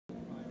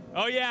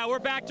Oh yeah, we're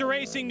back to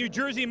racing New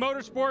Jersey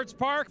Motorsports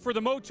Park for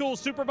the Motul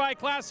Superbike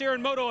class here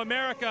in Moto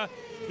America.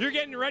 You're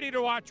getting ready to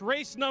watch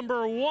race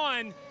number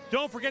 1.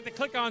 Don't forget to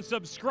click on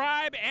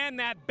subscribe and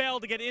that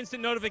bell to get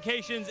instant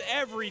notifications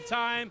every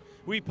time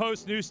we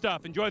post new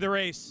stuff. Enjoy the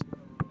race.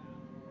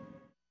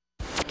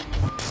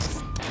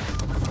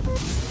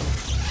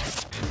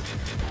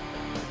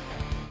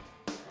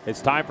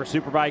 It's time for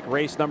Superbike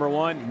race number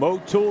 1,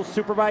 Motul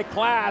Superbike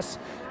class,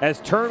 as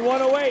turn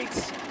 1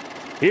 awaits.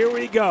 Here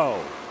we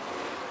go.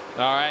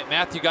 All right,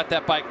 Matthew got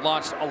that bike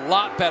launched a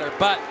lot better,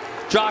 but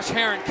Josh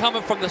Herrin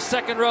coming from the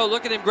second row.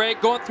 Look at him,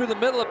 Greg, going through the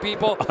middle of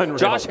people. Unreal.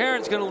 Josh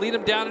Herrin's going to lead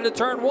him down into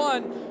turn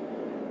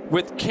 1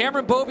 with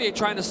Cameron Beaubier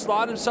trying to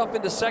slot himself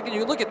into second.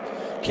 You look at,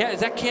 is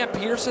that Cam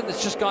Peterson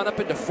that's just gone up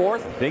into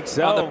 4th? I think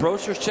so. On the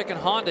Broster's Chicken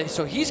Honda.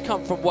 So he's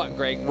come from what,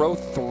 Greg, row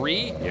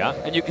 3? Yeah.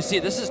 And you can see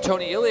this is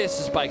Tony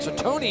Ilias's bike. So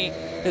Tony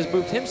has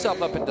moved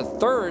himself up into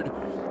 3rd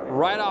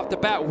right off the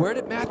bat. Where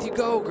did Matthew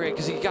go, Greg?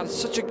 Because he got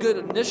such a good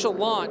initial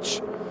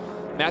launch.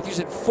 Matthew's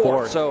in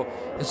 4th,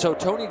 so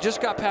Tony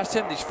just got past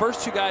him. These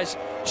first 2 guys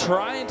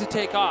trying to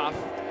take off.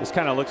 This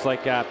kind of looks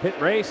like a pit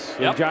race.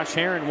 Yep. Josh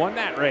Herrin won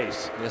that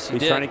race. Yes, he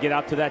He's did. trying to get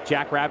out to that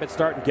Jackrabbit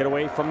start and get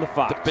away from the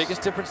Fox. The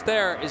biggest difference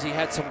there is he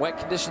had some wet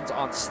conditions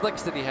on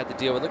slicks that he had to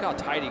deal with. Look how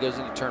tight he goes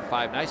into turn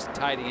 5. Nice and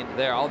tidy into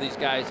there. All these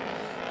guys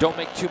don't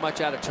make too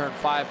much out of turn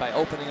 5 by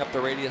opening up the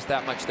radius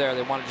that much there.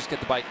 They want to just get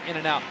the bike in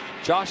and out.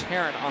 Josh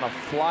Herrin on a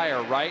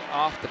flyer right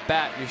off the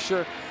bat. You're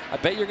sure? I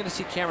bet you're going to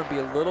see Cameron be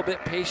a little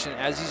bit patient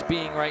as he's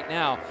being right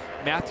now.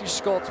 Matthew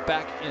Skoltz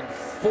back in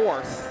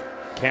 4th.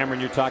 Cameron,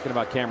 you're talking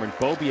about Cameron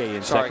Beaubier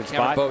in Sorry, second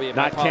Cameron spot, Beaubier,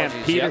 not Cam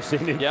apologies.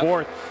 Peterson in Yep.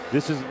 4th.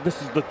 This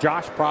is the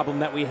Josh problem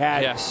that we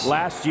had Yes.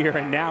 last year,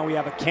 and now we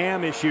have a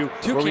Cam issue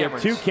Two where we Camerons.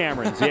 have 2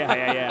 Camerons.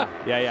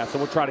 Yeah. So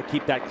we'll try to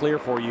keep that clear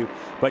for you.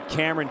 But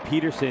Cameron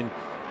Peterson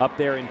up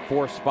there in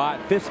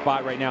 5th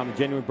spot right now in the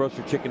Genuine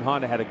Broaster Chicken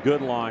Honda had a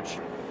good launch,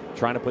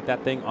 trying to put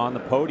that thing on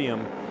the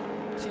podium.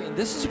 See, and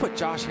this is what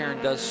Josh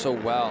Herrin does so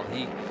well.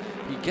 He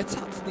gets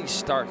out to these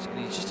starts, and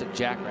he's just a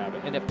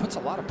jackrabbit, and it puts a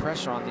lot of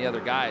pressure on the other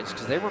guys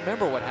because they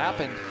remember what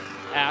happened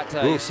at,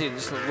 you see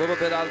just a little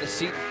bit out of the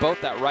seat, both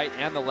that right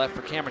and the left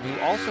for Cameron, who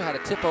also had a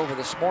tip over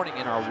this morning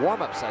in our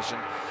warm-up session.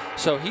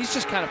 So he's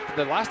just kind of,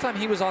 the last time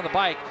he was on the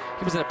bike,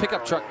 he was in a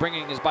pickup truck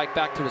bringing his bike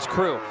back to his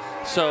crew.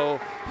 So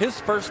his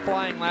first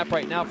flying lap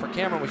right now for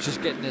Cameron was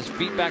just getting his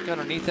feet back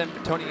underneath him.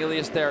 Tony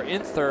Ilias there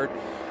in 3rd.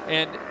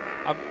 And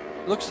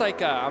looks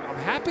like I'm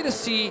happy to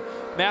see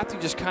Matthew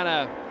just kind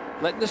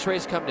of letting this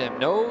race come to him.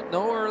 No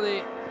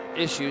early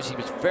issues. He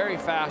was very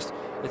fast.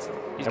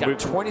 He's got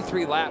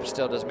 23 laps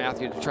still, does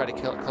Matthew, to try to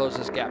close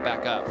this gap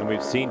back up. And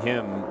we've seen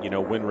him,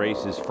 win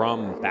races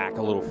from back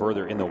a little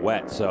further in the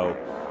wet. So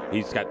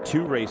he's got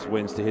 2 race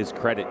wins to his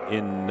credit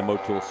in the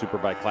Motul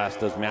Superbike class,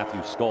 does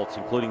Matthew Skoltz,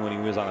 including when he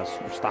was on a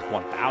Superstock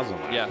 1000 last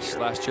year. Yes,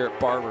 last year at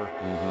Barber.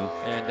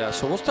 And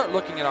so we'll start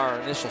looking at our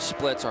initial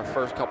splits, our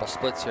first couple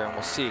splits here, and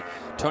we'll see.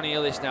 Tony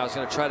Ilias now is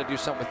going to try to do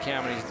something with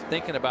Cameron. He's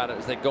thinking about it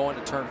as they go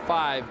into turn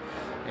 5.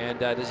 And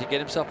does he get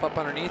himself up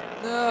underneath?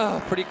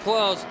 No, pretty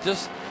close.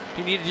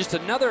 He needed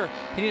another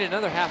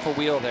half a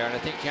wheel there, and I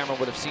think Cameron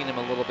would have seen him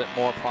a little bit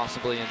more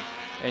possibly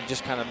and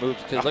just kind of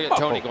moved. Because look at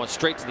Tony going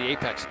straight to the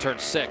apex of turn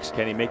 6.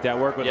 Can he make that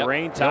work with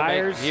rain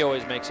tires? He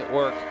always makes it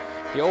work.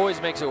 He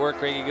always makes it work,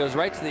 Greg. He goes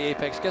right to the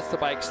apex, gets the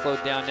bike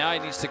slowed down. Now he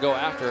needs to go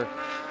after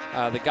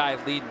the guy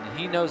leading.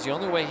 He knows the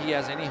only way he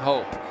has any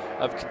hope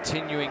of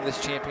continuing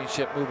this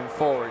championship moving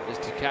forward is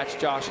to catch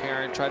Josh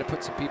Herrin, try to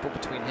put some people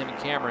between him and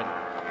Cameron,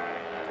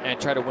 and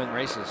try to win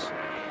races.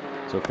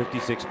 So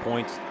 56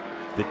 points,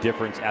 the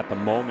difference at the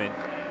moment.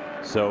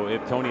 So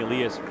if Tony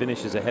Ilias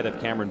finishes ahead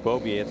of Cameron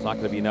Beaubier, it's not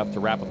going to be enough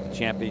to wrap up the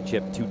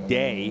championship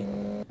today.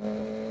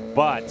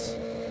 But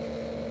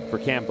for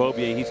Cam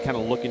Beaubier, he's kind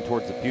of looking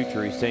towards the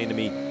future. He's saying to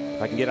me,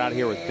 if I can get out of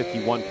here with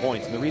 51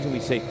 points, and the reason we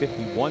say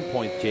 51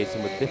 points,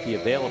 Jason, with 50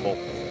 available,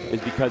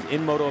 is because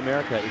in Moto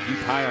America, if you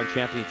tie on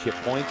championship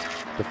points,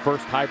 the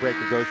first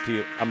tiebreaker goes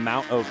to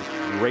amount of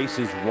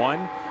races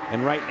won.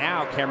 And right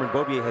now, Cameron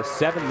Beaubier has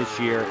 7 this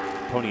year.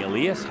 Tony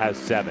Ilias has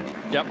 7.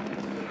 Yep.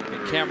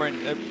 And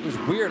Cameron, it was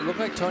weird. It looked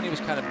like Tony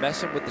was kind of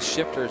messing with the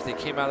shifters. They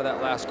came out of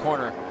that last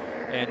corner.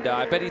 And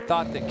I bet he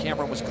thought that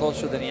Cameron was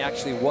closer than he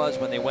actually was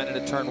when they went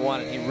into turn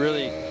 1. And he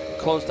really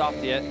closed off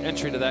the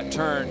entry to that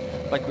turn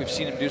like we've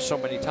seen him do so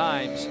many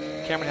times.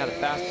 Cameron had a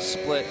fastest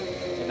split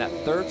in that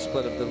 3rd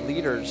split of the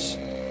leaders.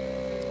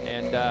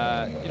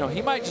 And,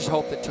 he might just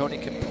hope that Tony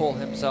can pull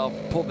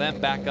them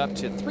back up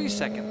to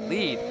 3-second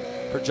lead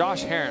for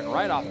Josh Herrin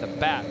right off the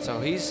bat. So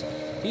he's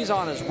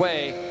on his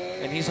way,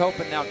 and he's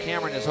hoping now,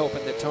 Cameron is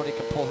hoping that Tony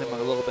can pull him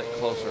a little bit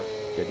closer.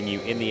 Getting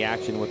you in the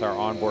action with our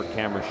onboard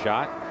camera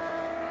shot.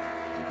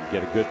 You can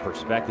get a good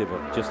perspective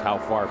of just how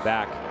far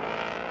back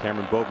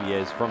Cameron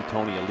Beaubier is from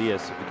Tony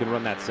Ilias. If you can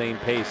run that same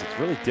pace, it's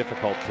really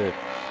difficult to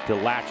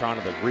latch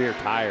onto the rear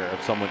tire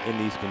of someone in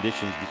these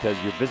conditions because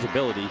your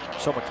visibility.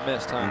 So much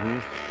missed,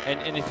 huh?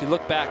 And if you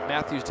look back,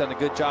 Matthew's done a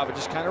good job of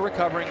just kind of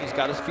recovering. He's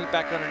got his feet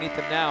back underneath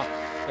him now.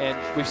 And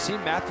we've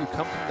seen Matthew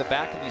come from the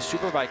back in these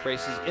superbike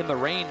races in the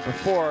rain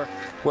before,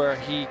 where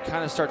he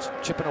kind of starts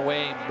chipping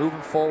away and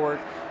moving forward,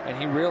 and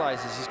he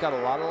realizes he's got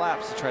a lot of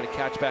laps to try to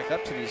catch back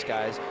up to these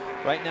guys.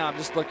 Right now, I'm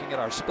just looking at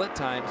our split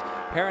times.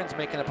 Herron's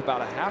making up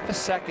about a half a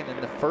second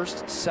in the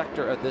first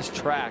sector of this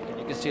track. And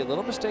you can see a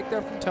little mistake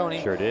there from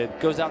Tony. Sure did.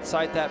 Goes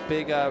outside that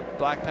big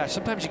black patch.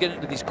 Sometimes you get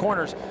into these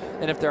corners,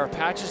 and if there are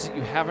patches that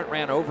you haven't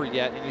ran over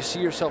yet and you see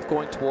yourself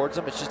going towards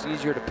them, it's just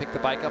easier to pick the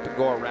bike up and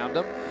go around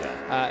them.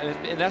 Yeah.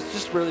 And that's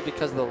just really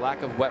because of the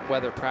lack of wet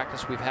weather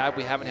practice we've had.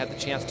 We haven't had the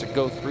chance to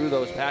go through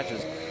those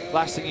patches.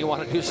 Last thing you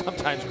want to do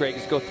sometimes, Greg,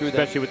 is go through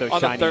them. Especially with those on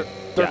shiny, the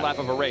third lap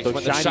of a race. Those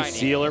when shiny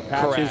sealer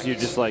patches, correct. You're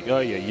just like, oh,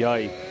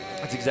 yeah.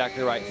 That's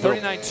exactly right.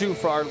 39.2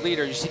 for our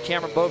leader. You see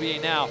Cameron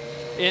Beaubier now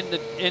in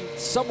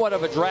somewhat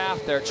of a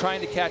draft there,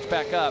 trying to catch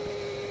back up.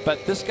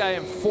 But this guy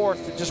in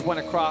fourth that just went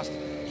across,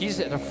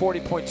 he's at a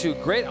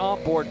 40.2. Great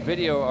onboard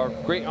video, or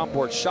great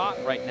onboard shot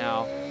right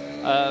now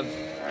of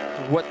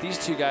what these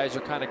two guys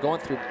are kind of going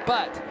through.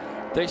 But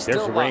they still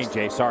There's the rain,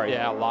 Jay. Sorry.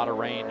 Yeah, a lot of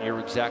rain. You're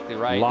exactly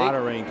right. A lot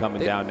of rain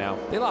coming down now.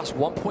 They lost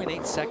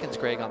 1.8 seconds,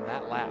 Greg, on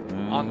that lap.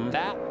 On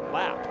that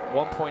lap,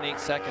 1.8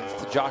 seconds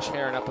to Josh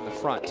Herron up in the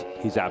front.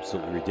 He's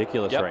absolutely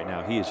ridiculous right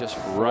now. He is just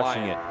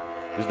rushing it.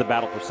 This is the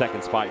battle for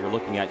second spot you're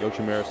looking at.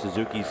 Yoshimura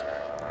Suzuki's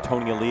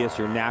Tony Elias,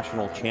 your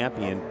national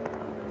champion,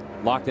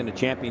 locked in a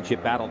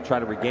championship battle to try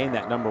to regain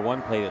that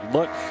 #1 plate.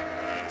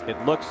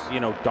 It looks, you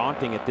know,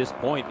 daunting at this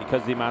point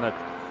because of the amount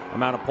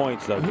of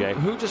points, though, Jay.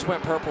 Who just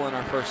went purple in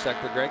our first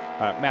sector, Greg?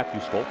 Matthew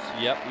Stoltz.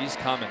 Yep, he's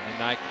coming,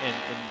 and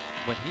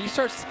when he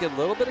starts to get a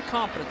little bit of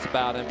confidence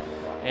about him,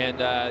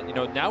 and you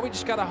know, now we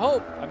just gotta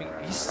hope. I mean,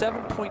 he's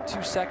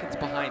 7.2 seconds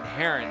behind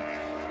Herron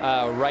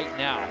right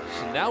now,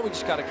 so now we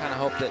just gotta kind of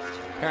hope that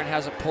Herron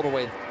hasn't pulled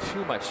away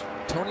too much.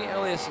 Tony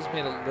Elias has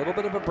made a little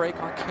bit of a break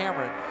on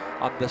Cameron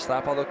on this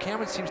lap, although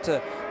Cameron seems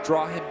to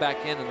draw him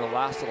back in the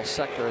last little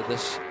sector of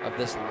this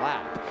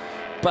lap.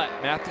 But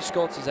Matthew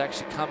Stoltz is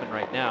actually coming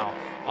right now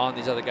on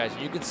these other guys.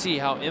 And you can see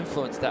how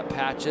influenced that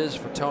patch is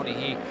for Tony.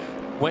 He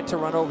went to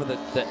run over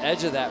the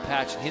edge of that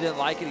patch, and he didn't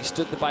like it. He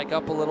stood the bike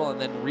up a little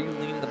and then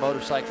re-leaned the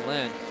motorcycle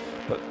in.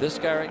 But this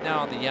guy right now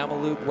on the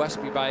Yamalube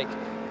Westby bike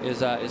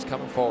is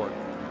coming forward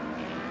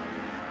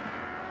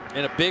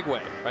in a big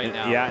way right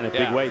now. Yeah, in a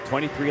big way.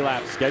 23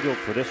 laps scheduled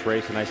for this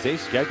race, and I say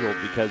scheduled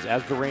because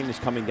as the rain is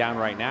coming down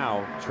right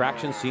now,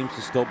 traction seems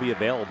to still be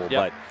available.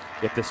 But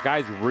if the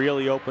skies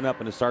really open up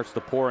and it starts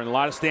to pour and a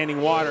lot of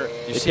standing water,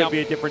 it could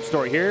be a different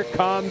story. Here it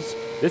comes.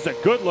 This is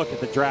a good look at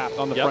the draft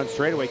on the front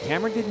straightaway.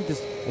 Cameron didn't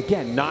just,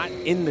 again, not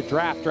in the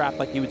draft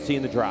like you would see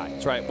in the drive.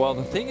 That's right. Well,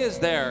 the thing is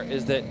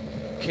that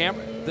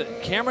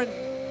Cameron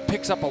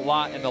picks up a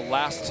lot in the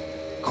last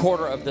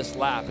quarter of this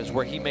lap is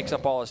where he makes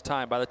up all his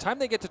time. By the time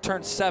they get to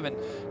turn 7,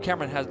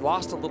 Cameron has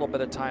lost a little bit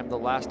of time the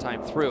last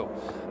time through.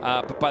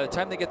 But by the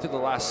time they get through the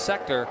last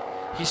sector,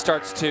 he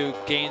starts to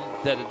gain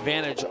that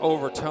advantage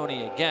over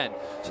Tony again.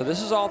 So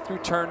this is all through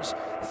turns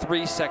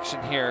 3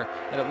 section here,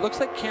 and it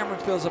looks like Cameron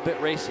feels a bit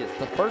racy. It's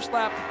the first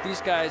lap that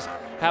these guys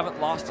haven't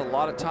lost a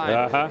lot of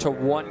time to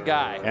one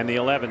guy. And the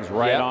 11's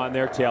right on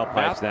their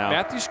tailpipes now.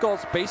 Matthew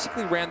Stoltz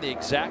basically ran the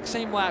exact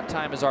same lap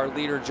time as our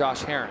leader,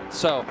 Josh Herron.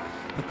 So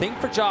the thing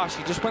for Josh,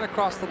 he just went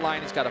across the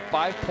line. He's got a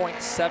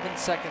 5.7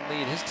 second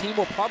lead. His team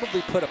will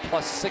probably put a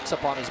 +6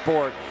 up on his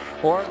board,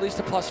 or at least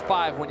a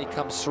 +5 when he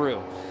comes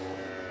through.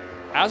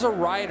 As a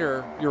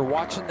rider, you're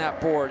watching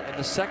that board, and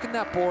the second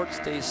that board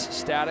stays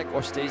static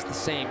or stays the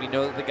same, you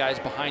know that the guys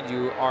behind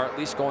you are at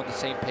least going the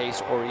same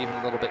pace or even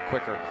a little bit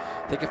quicker.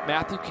 I think if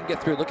Matthew can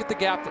get through, look at the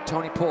gap that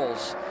Tony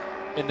pulls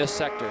in this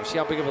sector. See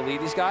how big of a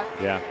lead he's got?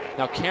 Yeah.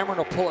 Now Cameron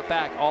will pull it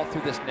back all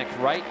through this next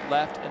right,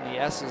 left, and the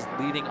S is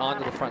leading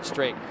onto the front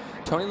straight.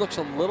 Tony looks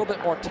a little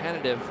bit more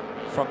tentative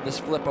from this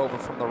flip over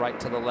from the right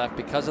to the left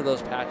because of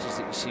those patches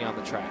that you see on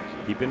the track.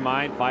 Keep in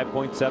mind,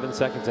 5.7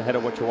 seconds ahead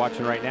of what you're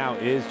watching right now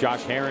is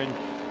Josh Herron.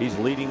 He's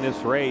leading this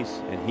race,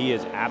 and he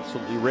is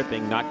absolutely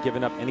ripping, not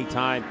giving up any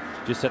time.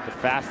 Just at the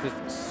fastest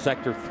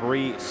sector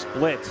 3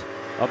 split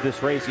of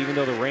this race, even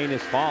though the rain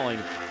is falling,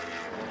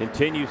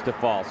 continues to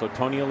fall. So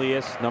Tony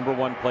Elias,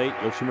 #1 plate,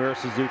 Yoshimura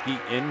Suzuki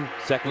in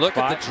second spot. Look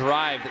at the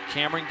drive that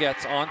Cameron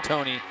gets on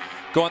Tony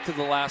going through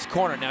the last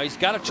corner. Now he's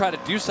got to try to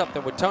do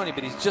something with Tony,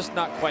 but he's just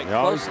not quite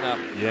close enough.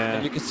 Yeah.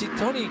 And you can see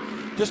Tony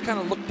just kind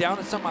of looked down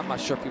at something. I'm not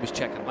sure if he was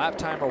checking lap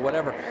time or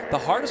whatever. The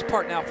hardest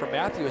part now for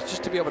Matthew is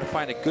just to be able to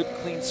find a good,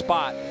 clean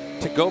spot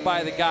to go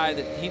by the guy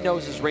that he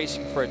knows is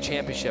racing for a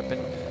championship.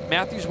 And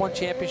Matthew's won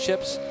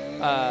championships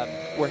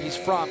where he's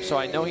from, so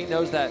I know he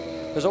knows that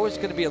there's always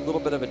going to be a little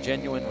bit of a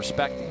genuine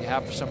respect that you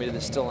have for somebody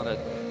that's still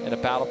in a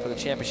battle for the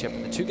championship.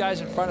 And the two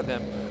guys in front of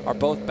him are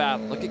both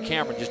battling. Look at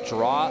Cameron just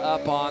draw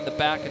up on the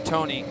back of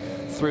Tony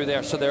through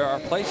there. So there are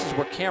places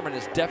where Cameron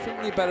is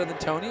definitely better than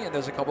Tony, and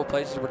there's a couple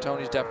places where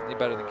Tony's definitely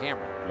better than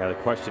Cameron. Yeah, the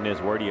question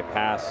is, where do you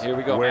pass? Here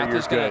we go. Where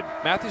Matthew's you're good.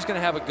 Matthew's going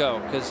to have a go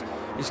because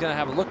he's going to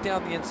have a look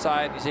down the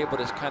inside. He's able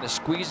to kind of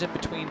squeeze in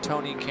between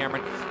Tony and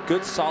Cameron.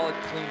 Good, solid,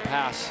 clean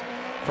pass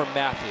from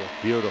Matthew.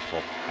 Beautiful.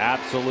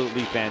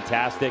 Absolutely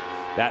fantastic.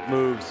 That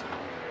moves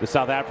The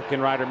South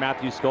African rider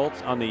Matthew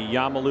Skoltz on the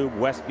Yamalube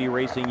Westby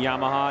Racing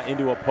Yamaha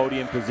into a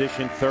podium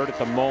position, third at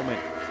the moment,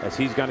 as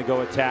he's going to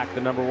go attack the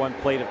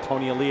 #1 plate of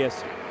Tony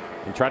Elias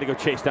and try to go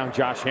chase down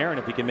Josh Herrin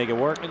if he can make it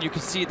work. And you can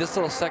see this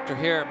little sector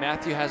here,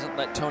 Matthew hasn't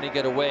let Tony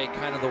get away,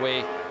 kind of the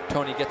way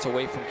Tony gets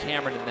away from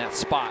Cameron in that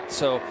spot.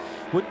 So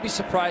wouldn't be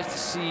surprised to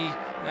see,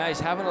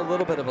 he's having a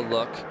little bit of a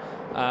look,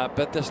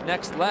 but this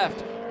next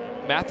left,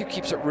 Matthew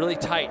keeps it really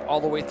tight all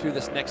the way through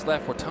this next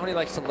left, where Tony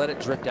likes to let it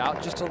drift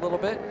out just a little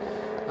bit.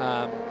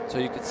 So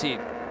you can see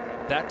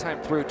that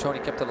time through, Tony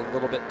kept it a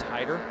little bit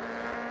tighter.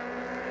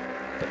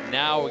 But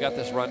now we got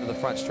this run to the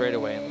front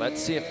straightaway, and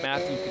let's see if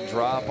Matthew can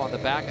draw up on the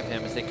back of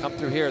him as they come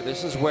through here.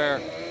 This is where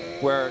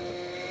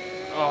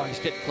oh, he's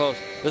getting close.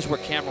 This is where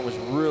Cameron was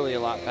really a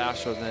lot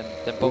faster than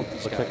both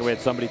these guys. Looks like we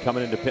had somebody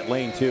coming into pit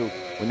lane too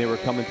when they were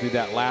coming through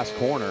that last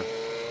corner.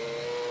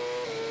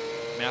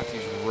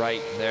 Matthew's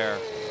right there.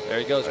 There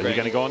he goes, Greg. Are you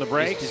going to go on the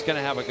brakes? He's going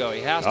to have a go.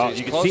 He has to. Oh, he's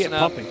you can see it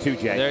pumping too,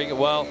 Jay. There you go.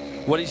 Well,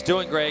 what he's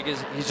doing, Greg,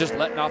 is he's just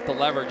letting off the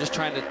lever, he's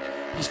trying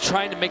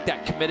to make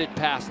that committed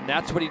pass, and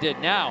that's what he did.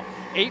 Now,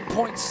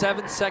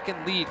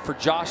 8.7-second lead for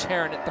Josh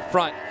Herrin at the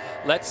front.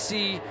 Let's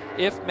see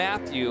if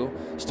Matthew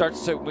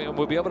starts to,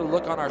 we'll be able to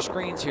look on our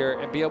screens here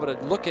and be able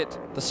to look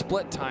at the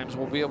split times.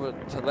 We'll be able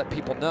to let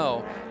people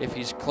know if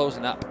he's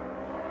closing up.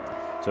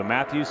 So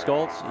Matthew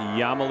Skoltz,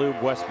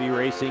 Yamalube Westby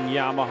Racing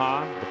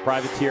Yamaha, the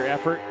privateer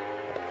effort,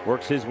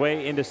 works his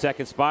way into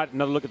second spot.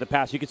 Another look at the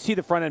pass. You can see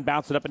the front end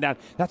bouncing up and down.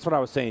 That's what I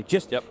was saying.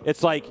 Just,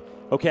 It's like,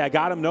 okay, I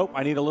got him. Nope,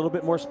 I need a little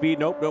bit more speed.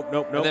 Nope, nope,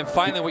 nope, nope. And then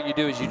finally what you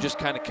do is you just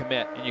kind of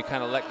commit and you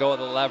kind of let go of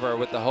the lever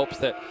with the hopes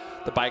that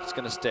the bike's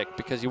going to stick,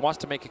 because he wants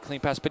to make a clean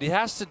pass, but he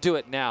has to do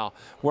it now.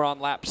 We're on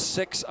lap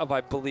 6 of,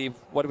 I believe,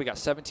 what do we got,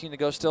 17 to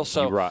go still?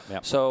 So,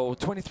 so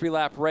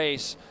 23-lap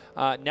race.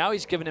 Now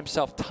he's given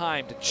himself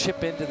time to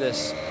chip into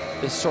this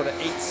sort of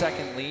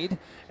 8-second lead,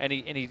 and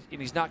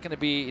he's not going to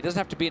be, he doesn't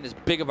have to be in as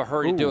big of a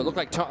hurry to do it. It looked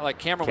like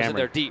Cameron was in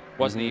there deep,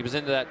 wasn't he? He was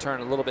into that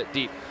turn a little bit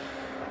deep.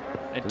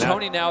 And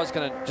Tony now is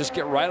going to just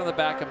get right on the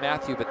back of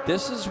Matthew, but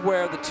this is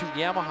where the two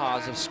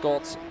Yamahas of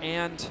Skoltz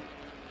and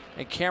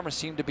Cameron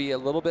seem to be a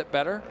little bit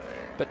better,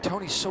 but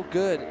Tony's so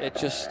good at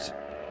just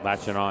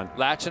latching on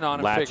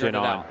and figuring it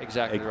out.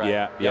 Exactly right.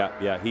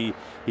 Yeah.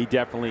 He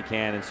definitely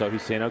can, and so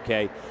he's saying,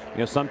 okay, you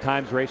know,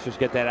 sometimes racers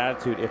get that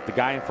attitude. If the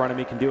guy in front of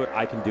me can do it,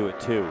 I can do it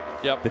too.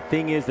 Yep. The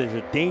thing is, there's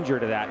a danger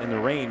to that in the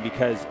rain,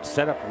 because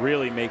setup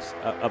really makes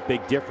a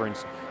big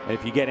difference, and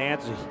if you get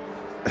antsy,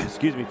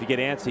 excuse me, if you get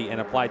antsy and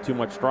apply too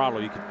much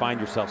throttle, you can find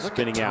yourself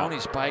spinning out.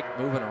 Tony's bike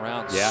moving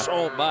around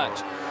so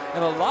much,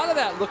 and a lot of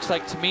that looks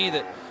like to me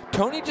that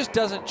Tony just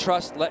doesn't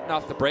trust letting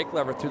off the brake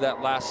lever through that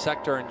last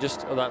sector and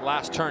just that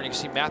last turn. You can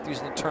see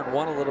Matthews in turn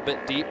 1 a little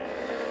bit deep.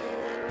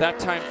 That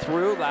time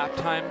through, lap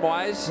time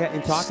wise,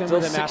 in talking still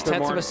with him after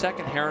 0.6 of a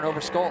second, Herrin over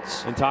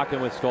Skoltz. In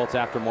talking with Skoltz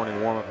after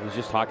morning warm-up, he was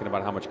just talking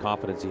about how much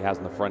confidence he has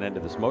in the front end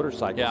of this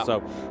motorcycle. Yeah.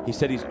 So he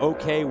said he's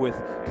okay with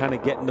kind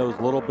of getting those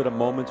little bit of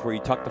moments where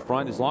you tuck the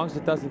front. As long as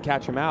it doesn't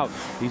catch him out,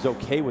 he's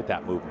okay with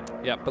that movement.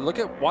 Yeah,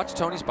 but watch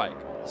Tony's bike.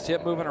 See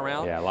it moving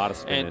around? Yeah, a lot of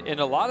spin. And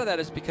a lot of that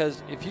is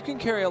because if you can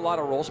carry a lot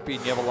of roll speed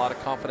and you have a lot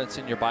of confidence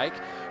in your bike,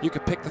 you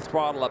can pick the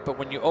throttle up. But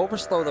when you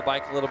overslow the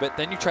bike a little bit,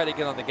 then you try to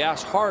get on the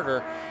gas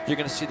harder, you're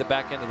going to see the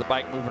back end of the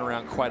bike moving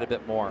around quite a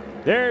bit more.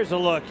 There's a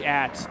look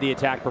at the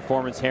Attack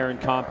Performance Herrin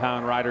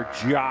compound rider,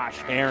 Josh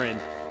Herrin.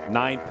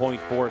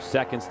 9.4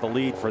 seconds the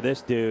lead for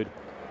this dude.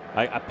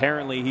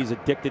 Apparently he's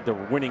addicted to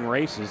winning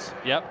races.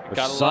 Yep,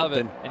 gotta love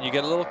it. And you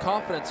get a little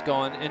confidence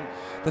going. And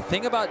the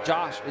thing about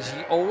Josh is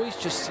he always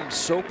just seems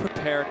so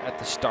prepared at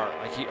the start.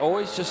 Like he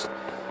always just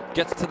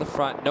gets to the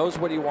front, knows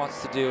what he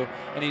wants to do,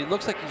 and he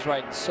looks like he's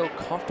riding so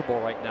comfortable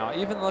right now.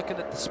 Even looking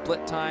at the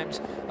split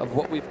times of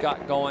what we've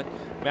got going,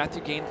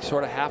 Matthew gained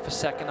sort of half a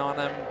second on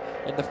him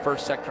in the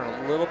first sector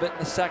and a little bit in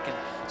the second.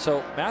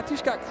 So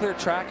Matthew's got clear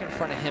track in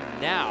front of him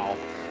now.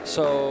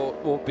 So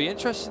it will be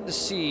interesting to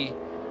see.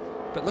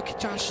 But look at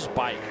Josh's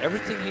bike.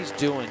 Everything he's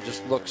doing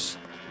just looks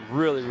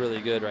really,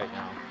 really good right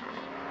now.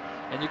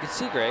 And you can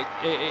see, Greg,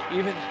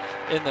 even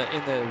in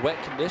the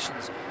wet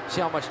conditions,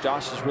 see how much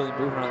Josh is really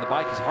moving around the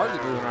bike. He's hardly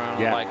moving around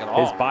on the bike at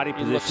all. His body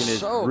position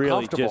is so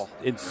really just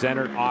in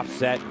centered,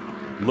 offset.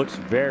 Looks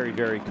very,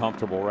 very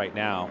comfortable right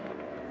now.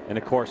 And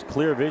of course,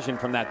 clear vision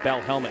from that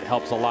belt helmet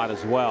helps a lot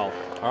as well.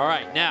 All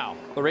right, now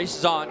the race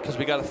is on because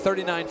we got a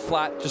 39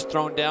 flat just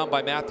thrown down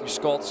by Matthew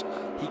Skoltz.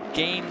 He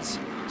gains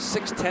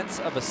 0.6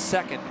 of a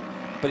second,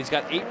 but he's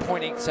got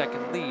 8.8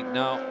 second lead.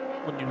 Now,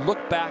 when you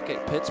look back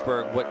at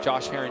Pittsburgh, what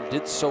Josh Herrin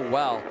did so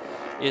well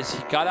is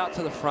he got out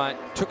to the front,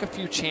 took a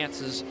few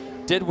chances,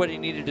 did what he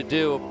needed to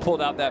do,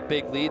 pulled out that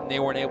big lead, and they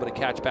weren't able to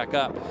catch back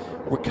up.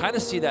 We kind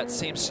of see that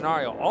same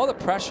scenario. All the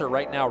pressure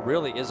right now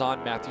really is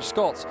on Matthew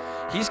Skoltz.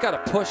 He's got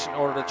to push in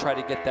order to try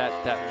to get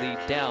that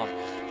lead down.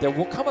 There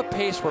will come a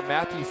pace where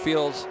Matthew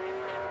feels,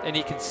 and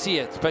he can see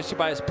it, especially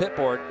by his pit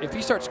board, if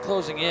he starts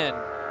closing in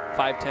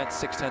 5/10,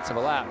 6/10 of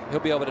a lap, he'll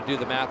be able to do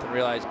the math and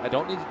realize, I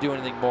don't need to do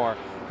anything more.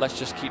 Let's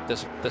just keep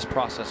this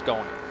process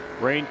going.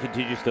 Rain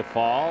continues to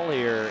fall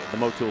here at the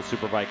Motul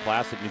Superbike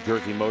Classic, New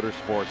Jersey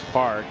Motorsports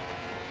Park.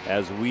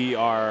 as we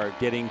are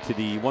getting to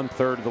the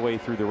 1/3 of the way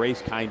through the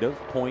race kind of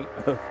point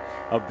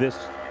of this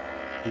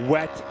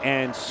wet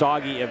and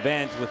soggy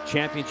event with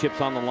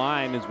championships on the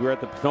line, as we're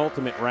at the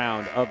penultimate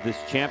round of this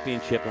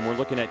championship, and we're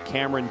looking at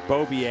Cameron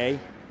Beaubier,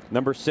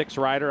 number 6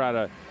 rider out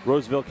of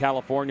Roseville,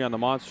 California, on the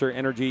Monster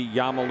Energy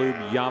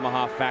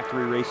Yamaha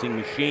factory racing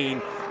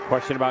machine.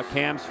 Question about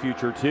Cam's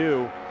future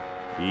too.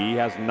 He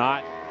has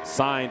not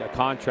signed a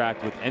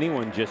contract with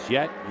anyone just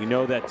yet. We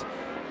know that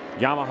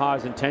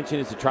Yamaha's intention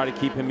is to try to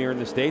keep him here in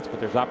the States, but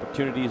there's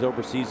opportunities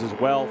overseas as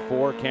well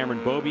for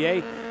Cameron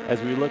Beaubier.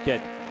 As we look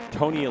at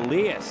Tony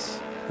Elias,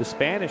 the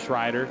Spanish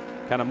rider,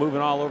 kind of moving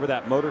all over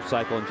that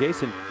motorcycle. And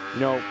Jason, you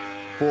know,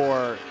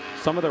 for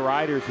some of the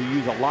riders who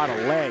use a lot of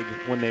leg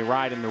when they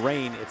ride in the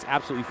rain, it's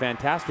absolutely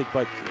fantastic,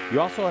 but you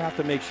also have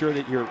to make sure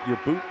that your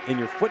boot and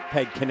your foot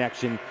peg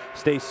connection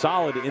stays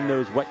solid in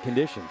those wet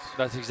conditions.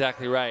 That's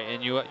exactly right,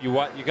 and you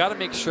got to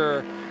make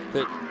sure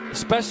that,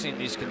 especially in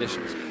these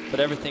conditions,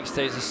 that everything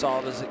stays as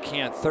solid as it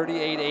can.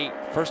 38.8,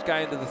 first guy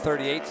into the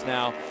 38s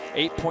now,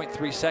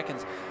 8.3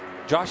 seconds.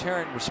 Josh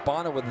Herron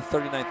responded with a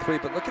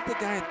 39.3, but look at the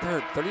guy in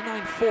third,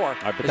 39.4.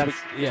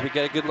 As we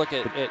get a good look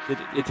at it,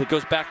 it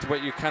goes back to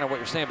what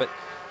you're saying, but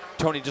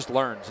Tony just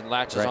learns and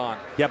latches on.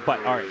 Yeah,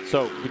 but all right,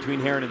 so between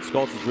Herron and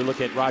Schultz, as we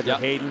look at Roger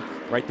Hayden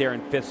right there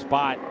in 5th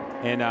spot,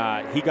 and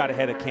he got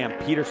ahead of Cam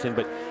Peterson,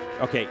 but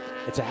okay,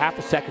 it's a half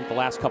a second the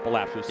last couple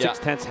laps. It was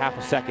 0.6, half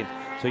a second.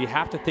 So you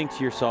have to think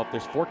to yourself,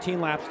 there's 14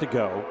 laps to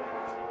go,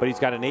 but he's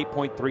got an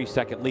 8.3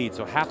 second lead.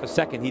 So half a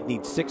second, he'd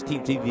need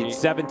 16, he'd need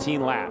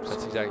 17 laps.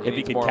 That's exactly. If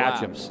he could catch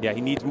him. Yeah,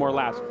 he needs more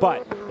laps,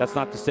 but that's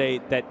not to say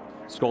that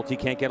Schulte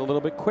can't get a little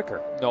bit quicker.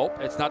 Nope,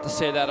 it's not to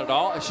say that at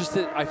all. It's just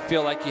that I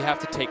feel like you have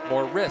to take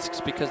more risks,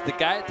 because the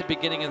guy at the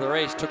beginning of the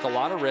race took a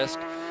lot of risk,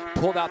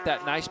 pulled out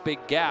that nice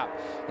big gap.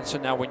 And so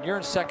now when you're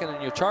in second and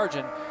you're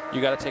charging,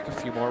 you got to take a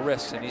few more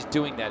risks, and he's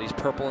doing that. He's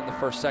purple in the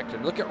first sector.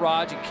 Look at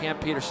Raj and Cam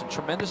Peterson.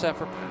 Tremendous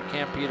effort from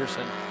Cam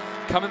Peterson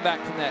coming back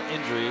from that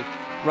injury,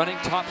 running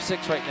top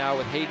 6 right now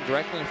with Hayden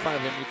directly in front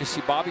of him. You can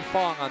see Bobby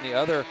Fong on the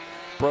other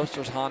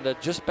Broster's Honda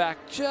just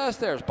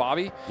there's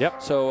Bobby.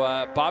 Yep.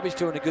 So Bobby's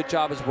doing a good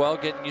job as well,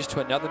 getting used to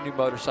another new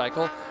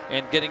motorcycle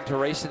and getting to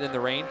race it in the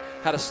rain.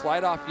 Had a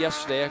slide off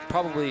yesterday. I'm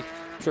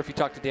sure if you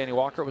talked to Danny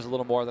Walker, it was a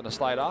little more than a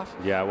slide off.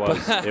 Yeah, it was.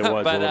 It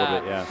was a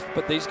little bit, yeah.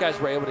 But these guys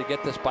were able to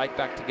get this bike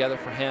back together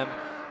for him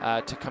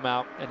to come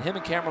out. And him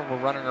and Cameron were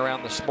running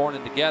around this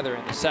morning together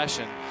in the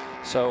session.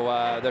 So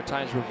their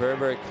times were very,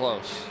 very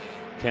close.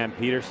 Cam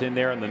Peterson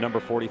there in the number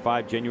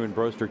 45 Genuine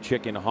Broster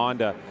Chicken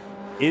Honda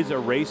is a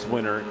race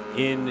winner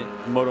in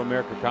Moto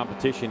America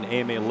competition,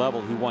 AMA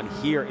level. He won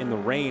here in the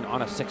rain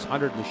on a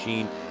 600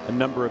 machine a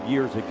number of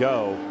years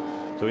ago.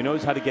 So he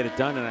knows how to get it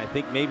done, and I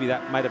think maybe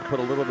that might have put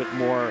a little bit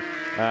more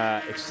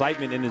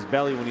excitement in his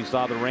belly when he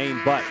saw the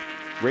rain. But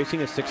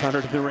racing a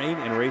 600 in the rain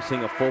and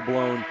racing a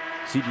full-blown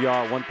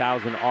CBR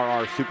 1000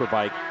 RR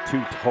Superbike,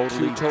 two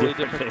totally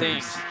different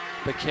things.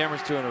 But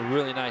Cameron's doing a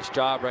really nice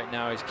job right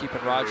now. He's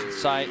keeping Raj in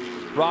sight.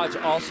 Raj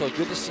also,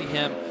 good to see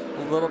him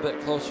a little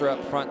bit closer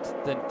up front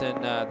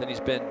than he's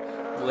been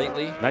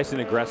lately. Nice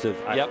and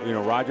aggressive. Yep. You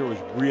know, Roger was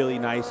really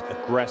nice,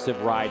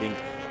 aggressive riding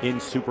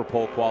in Super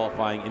Pole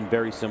qualifying in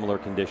very similar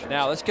conditions.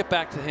 Now let's get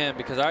back to him,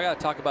 because I got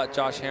to talk about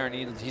Josh Herron.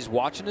 He's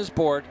watching his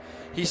board.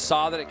 He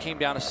saw that it came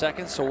down a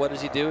second, so what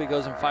does he do? He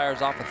goes and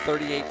fires off a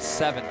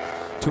 38.7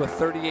 to a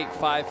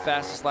 38.5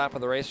 fastest lap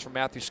of the race from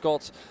Matthew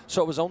Schultz.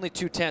 So it was only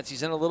 2/10.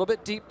 He's in a little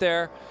bit deep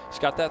there. He's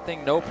got that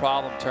thing no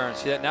problem turned.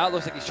 See that? Now it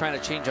looks like he's trying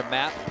to change a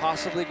map,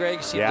 possibly, Greg.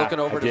 You see him looking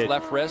over at his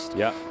left wrist.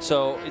 Yeah.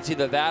 So it's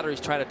either that or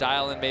he's trying to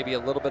dial in maybe a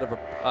little bit of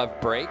a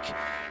break.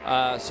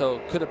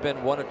 So could have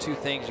been one or two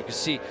things. You can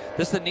see,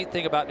 this is the neat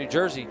thing about New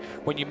Jersey.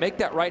 When you make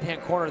that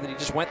right-hand corner that he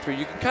just went through,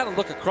 you can kind of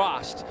look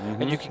across,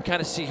 and you can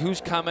kind of see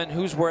who's coming,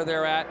 who's where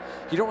they're at.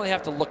 You don't really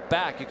have to look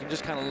back. You can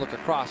just kind of look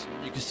across.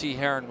 And you can see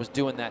Herron was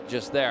doing that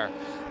just there.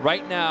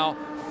 Right now,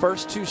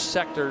 first 2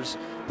 sectors,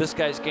 this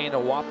guy's gained a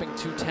whopping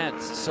 2/10.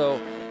 So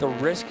the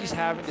risk he's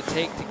having to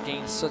take to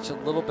gain such a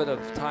little bit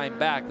of time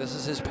back. This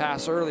is his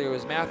pass earlier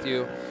was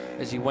Matthew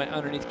as he went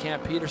underneath Cam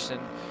Peterson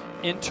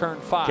in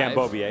turn 5. Cam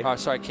Beaubier.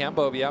 Sorry, Cam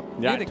Beaubier.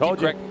 Yeah, I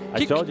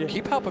told you.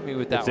 Keep helping me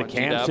with that one. It's a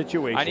Cam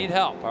situation. I need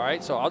help, all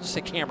right? So I'll just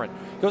say Cameron.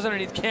 Goes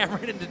underneath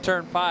Cameron into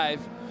turn 5.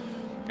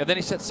 And then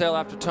he set sail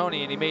after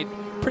Tony, and he made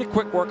pretty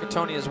quick work of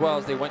Tony as well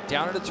as they went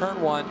down into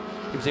turn 1.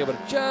 He was able to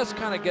just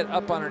kind of get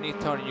up underneath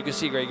Tony. You can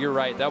see, Greg, you're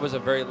right. That was a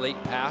very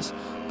late pass,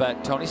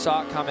 but Tony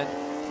saw it coming,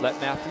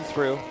 let Matthew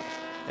through,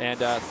 and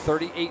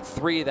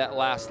 38.3 that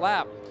last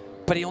lap.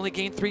 But he only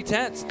gained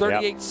 3/10,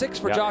 38.6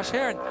 for Josh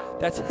Herron.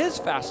 That's his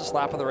fastest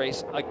lap of the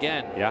race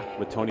again. Yeah,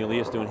 with Tony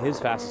Elias doing his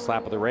fastest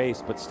lap of the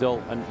race, but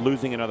still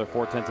losing another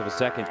 0.4 of a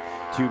second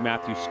to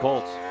Matthew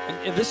Schultz.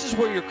 And this is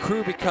where your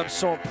crew becomes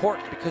so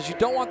important, because you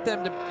don't want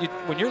them to,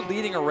 when you're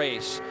leading a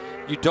race,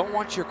 you don't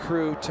want your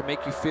crew to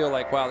make you feel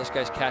like, wow, this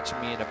guy's catching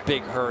me in a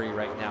big hurry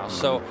right now.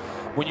 So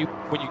when you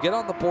get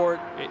on the board,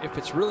 if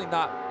it's really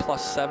not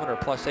 +7 or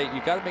 +8,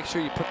 you got to make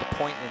sure you put the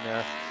point in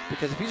there,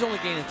 because if he's only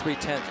gaining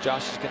 3/10,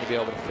 Josh is going to be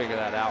able to figure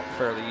that out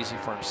fairly easy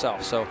for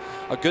himself. So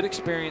a good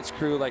experienced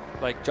crew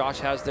like Josh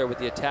has there with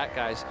the attack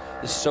guys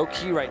is so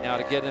key right now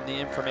to get him the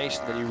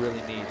information that he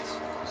really needs.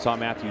 Saw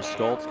Matthew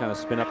Stoltz kind of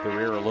spin up the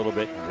rear a little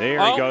bit. There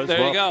he goes.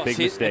 There you go. Big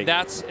mistake.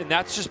 And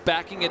that's just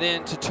backing it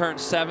in to turn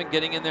 7,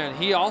 getting in there. And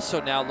he also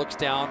now looks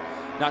down,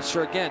 not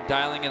sure again,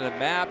 dialing in a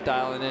map,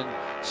 dialing in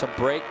some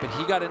brake, but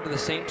he got into the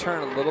same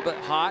turn a little bit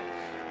hot.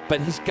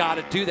 But he's got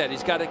to do that.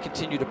 He's got to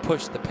continue to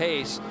push the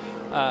pace.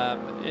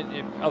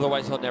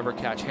 Otherwise, he'll never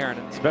catch Herrin.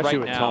 Especially right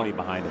with now, Tony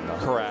behind him, though.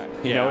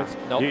 Correct. You know, it's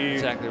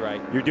exactly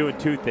right. You're doing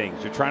two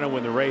things. You're trying to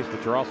win the race,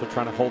 but you're also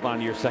trying to hold on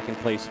to your second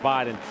place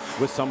spot. And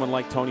with someone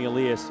like Tony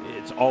Elias,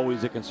 it's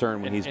always a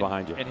concern when he's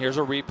behind you. And here's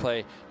a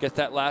replay. Get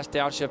that last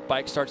downshift,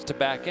 bike starts to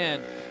back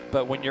in.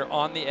 But when you're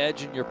on the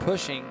edge and you're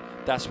pushing,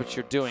 that's what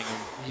you're doing.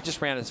 And he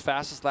just ran his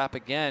fastest lap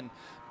again,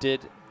 did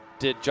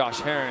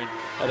Josh Herrin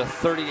at a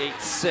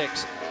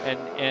 38.6.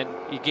 And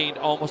he gained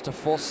almost a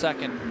full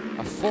second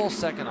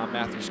on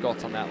Matthew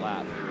Stoltz on that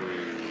lap.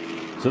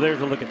 So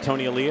there's a look at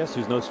Tony Elias,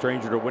 who's no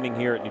stranger to winning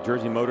here at New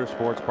Jersey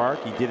Motorsports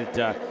Park. He did it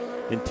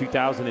in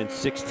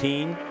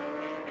 2016.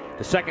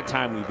 The second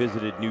time we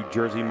visited New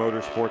Jersey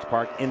Motorsports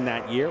Park in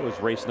that year was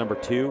race number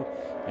 2.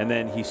 And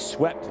then he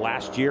swept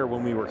last year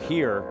when we were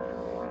here.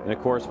 And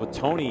of course, with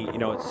Tony, you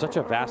know, it's such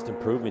a vast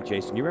improvement,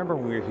 Jason. You remember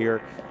when we were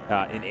here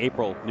in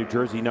April, New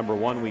Jersey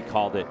 #1, we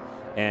called it,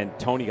 and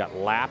Tony got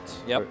lapped.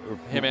 Yep,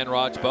 him and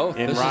Raj both.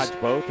 And Raj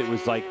both. It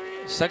was like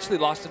essentially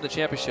lost in the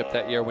championship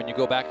that year. When you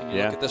go back and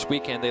you look at this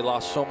weekend, they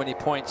lost so many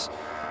points.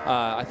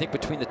 I think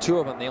between the two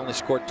of them, they only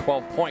scored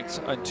 12 points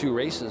on 2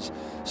 races.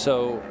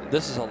 So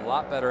this is a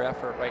lot better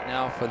effort right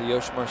now for the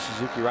Yoshimura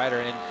Suzuki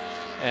rider.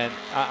 And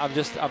I'm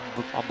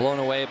blown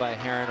away by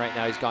Herrin right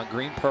now. He's gone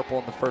green-purple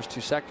in the first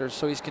 2 sectors,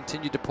 so he's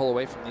continued to pull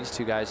away from these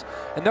 2 guys.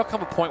 And there'll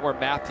come a point where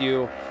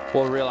Matthew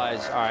will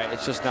realize, all right,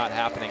 it's just not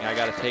happening. I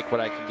got to take what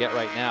I can get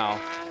right now,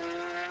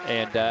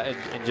 and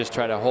just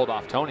try to hold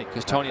off Tony,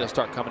 because Tony will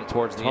start coming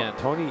towards the end.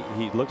 Tony,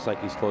 he looks like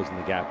he's closing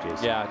the gap,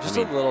 Jason. Yeah, just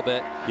a little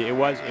bit. Yeah, it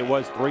was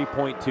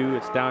 3.2.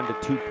 It's down to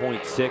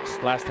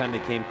 2.6. Last time they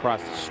came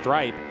across the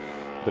stripe.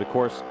 But of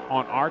course,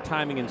 on our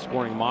timing and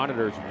scoring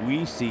monitors,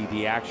 we see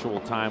the actual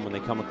time when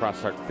they come across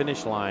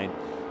start-finish line.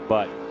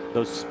 But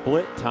those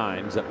split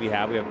times that we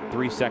have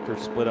 3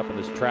 sectors split up in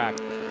this track,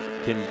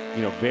 can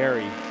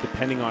vary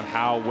depending on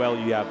how well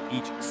you have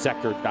each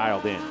sector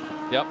dialed in.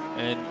 Yep,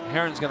 and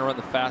Herrin's going to run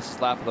the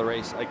fastest lap of the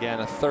race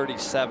again, a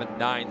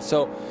 37.9.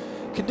 So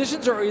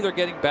conditions are either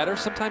getting better.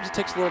 Sometimes it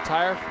takes a little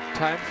time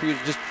for you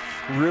to just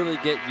really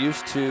get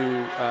used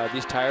to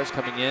these tires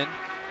coming in.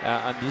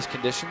 On these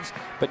conditions,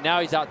 but now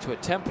he's out to a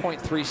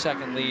 10.3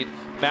 second lead.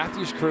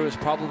 Matthew's crew is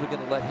probably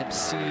going to let him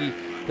see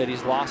that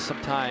he's lost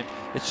some time.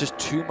 It's just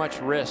too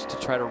much risk to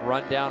try to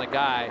run down a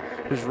guy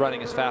who's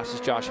running as fast as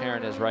Josh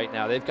Herrin is right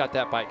now. They've got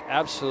that bike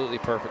absolutely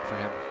perfect for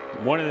him.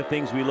 One of the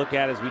things we look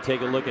at as we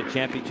take a look at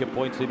championship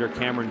points leader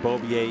Cameron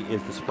Beaubier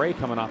is the spray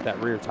coming off that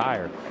rear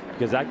tire,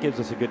 because that gives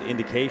us a good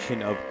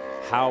indication of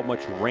how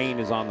much rain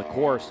is on the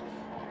course.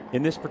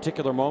 In this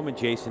particular moment,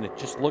 Jason, it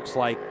just looks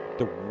like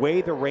the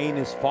way the rain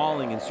is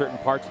falling in certain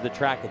parts of the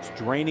track, it's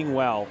draining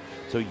well.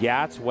 So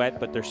yeah, it's wet,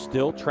 but there's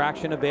still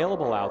traction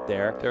available out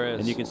there. There is.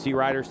 And you can see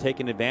riders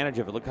taking advantage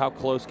of it. Look how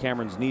close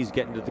Cameron's knees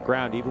getting to the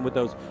ground. Even with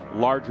those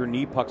larger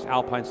knee pucks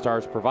Alpine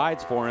Stars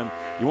provides for him,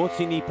 you won't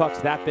see knee pucks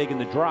that big in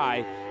the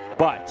dry,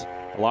 but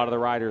a lot of the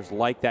riders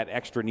like that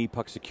extra knee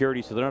puck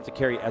security, so they don't have to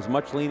carry as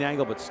much lean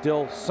angle, but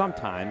still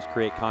sometimes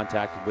create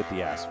contact with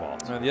the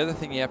asphalt. Now, the other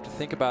thing you have to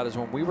think about is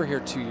when we were here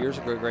 2 years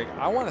ago, Greg,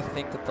 I want to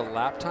think that the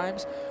lap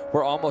times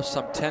were almost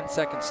some 10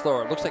 seconds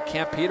slower. It looks like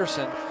Cam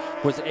Peterson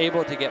was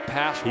able to get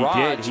past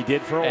Raj. He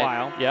did for a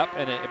while.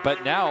 Yep,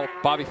 but now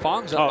Bobby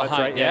Fong's up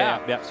behind.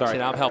 That's right. Yeah, sorry. See,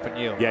 now I'm helping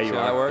you. Yeah, you See are.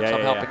 how that works? Yeah,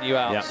 I'm helping you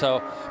out. Yeah.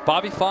 So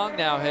Bobby Fong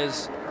now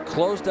has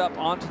closed up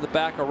onto the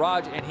back of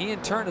Raj, and he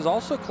in turn is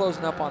also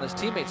closing up on his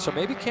teammates. So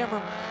maybe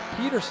Cameron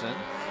Peterson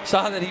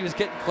saw that he was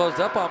getting closed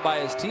up on by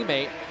his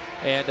teammate,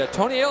 and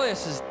Tony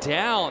Elias is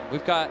down.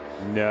 We've got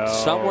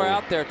somewhere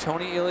out there,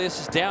 Tony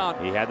Elias is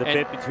down. He had the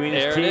bit between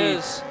his teeth. There it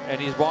is, and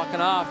he's walking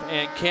off,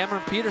 and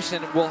Cameron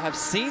Peterson will have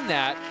seen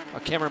that,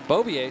 Cameron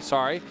Beaubier,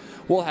 sorry,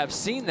 will have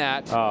seen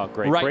that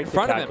right in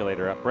front of him. Break the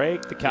calculator up.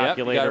 Break the calculator out.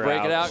 Yep, you got to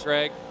break it out,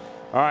 Greg.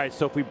 All right,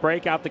 so if we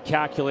break out the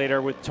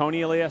calculator with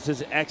Tony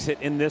Elias's exit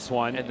in this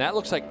one. And that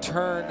looks like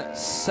turn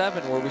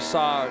 7 where we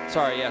saw,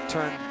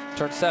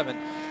 turn 7,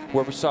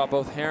 where we saw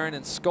both Herrin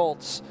and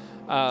Stoltz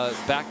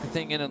back the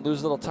thing in and lose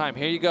a little time.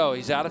 Here you go.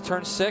 He's out of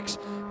turn 6.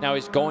 Now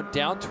he's going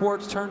down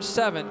towards turn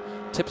 7,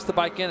 tips the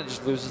bike in and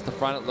just loses the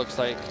front, it looks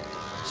like.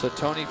 So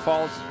Tony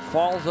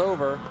falls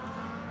over.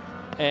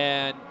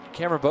 And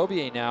Cameron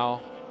Beaubier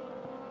now,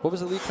 what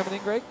was the lead coming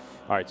in, Greg?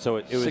 All right, so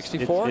it was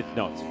 64?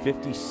 No, it's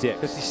 56.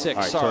 56,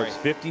 all right, sorry. So it's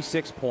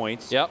 56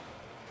 points. Yep.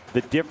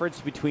 The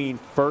difference between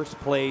first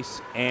place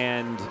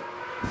and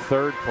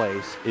third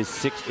place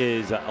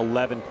is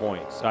 11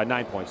 points,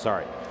 9 points,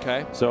 sorry.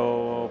 Okay.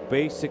 So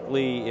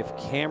basically, if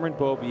Cameron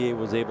Beaubier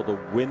was able to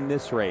win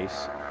this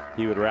race,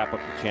 he would wrap up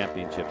the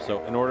championship.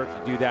 So in order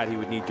to do that, he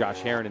would need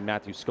Josh Herrin and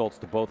Matthew Skoltz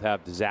to both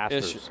have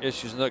disasters.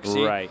 Issues. Look,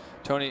 see, right.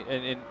 Tony,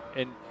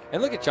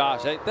 and look at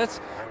Josh. That's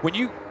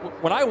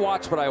when I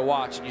watch what I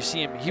watch, and you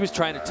see him. He was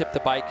trying to tip the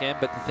bike in,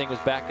 but the thing was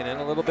backing in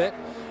a little bit.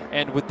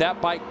 And with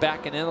that bike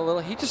backing in a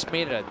little, he just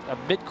made a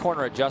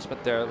mid-corner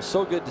adjustment there. It was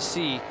so good to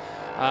see.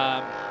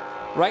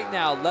 Right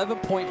now,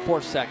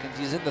 11.4 seconds.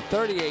 He's in the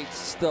 38s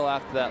still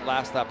after that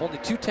last lap. Only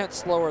 2/10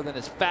 slower than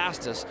his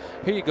fastest.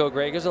 Here you go,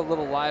 Greg. Here's a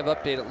little live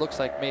update. It looks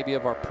like maybe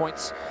of our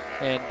points.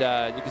 And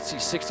you can see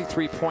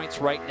 63 points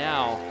right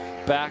now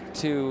back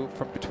to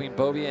from between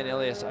Beaubier and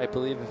Ilias, I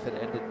believe, if it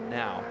ended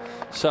now.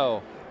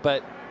 So,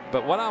 but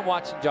what I'm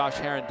watching Josh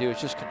Herrin do is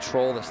just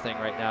control this thing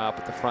right now up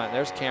at the front.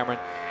 There's Cameron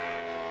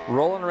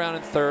rolling around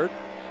in third,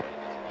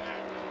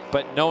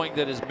 but knowing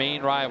that his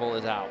main rival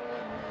is out.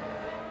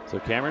 So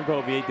Cameron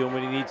Beaubier doing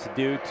what he needs to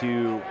do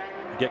to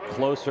get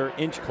closer,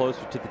 inch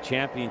closer to the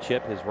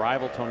championship. His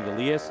rival, Tony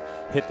Elias,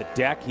 hit the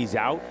deck. He's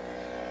out.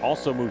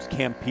 Also moves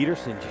Cam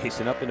Peterson,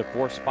 Jason, up into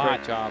fourth spot.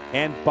 Great job.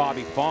 And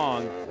Bobby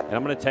Fong. And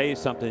I'm going to tell you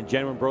something.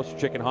 Genuine Broster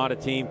Chicken Honda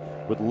team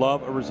would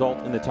love a result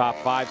in the top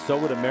 5. So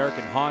would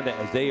American Honda,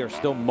 as they are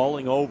still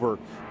mulling over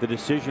the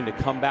decision to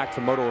come back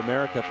to Moto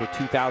America for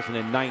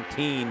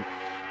 2019.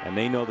 And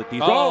they know that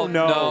these... Oh,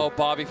 no.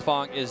 Bobby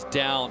Fong is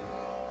down.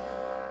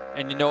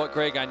 And you know what,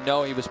 Greg? I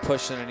know he was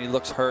pushing, and he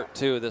looks hurt,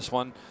 too. This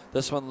one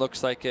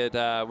looks like it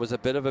was a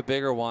bit of a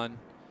bigger one.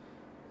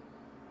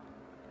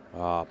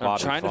 I'm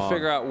trying to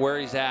figure out where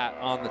he's at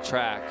on the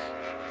track.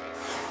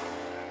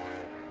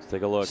 Let's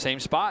take a look. Same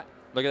spot.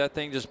 Look at that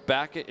thing just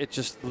back. It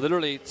just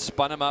literally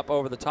spun him up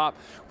over the top.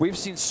 We've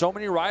seen so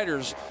many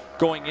riders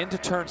going into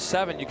turn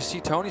 7. You can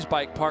see Tony's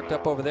bike parked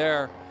up over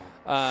there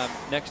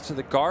next to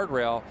the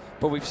guardrail.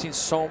 But we've seen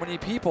so many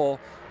people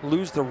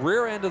lose the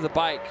rear end of the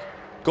bike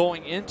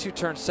going into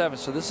turn 7.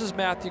 So this is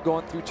Matthew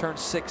going through turn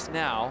 6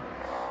 now.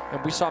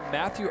 And we saw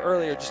Matthew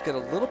earlier just get a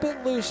little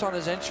bit loose on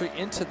his entry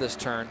into this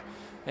turn.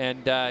 And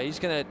he's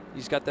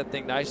got that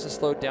thing nice and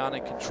slowed down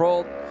and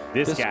controlled.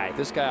 This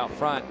guy out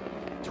front.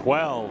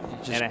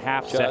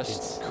 12.5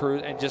 seconds.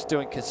 And just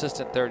doing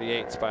consistent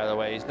 38s, by the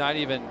way. He's not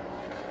even,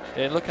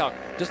 and look how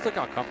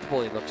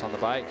comfortable he looks on the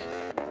bike.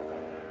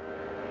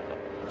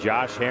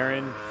 Josh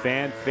Herrin,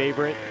 fan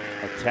favorite,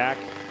 attack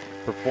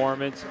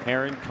performance,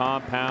 Herrin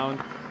compound,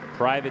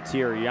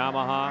 privateer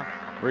Yamaha,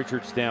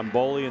 Richard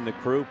Stamboli and the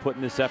crew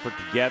putting this effort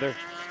together.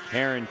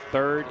 Herrin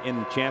third in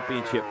the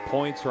championship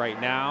points right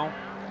now.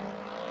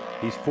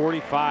 He's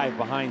 45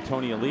 behind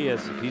Tony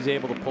Elias. If he's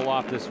able to pull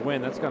off this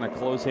win, that's going to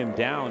close him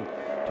down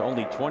to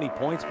only 20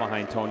 points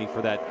behind Tony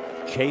for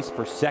that chase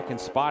for second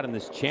spot in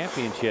this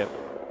championship.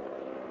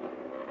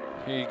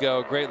 Here you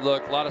go. Great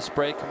look. A lot of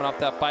spray coming off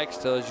that bike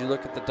still as you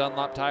look at the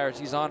Dunlop tires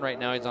he's on right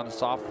now. He's on a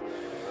soft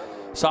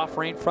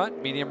rain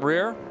front, medium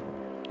rear.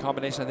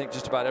 Combination I think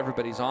just about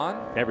everybody's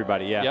on.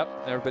 Everybody, yeah. Yep,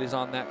 everybody's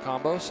on that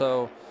combo.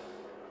 So,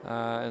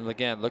 and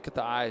again, look at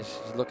the eyes.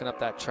 He's looking up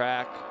that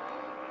track.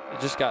 It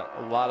just got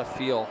a lot of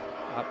feel.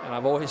 And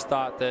I've always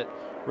thought that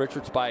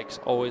Richard's bikes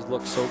always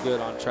look so good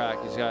on track.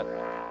 He's got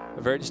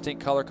a very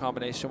distinct color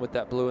combination with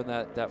that blue and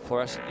that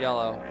fluorescent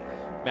yellow.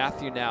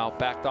 Matthew now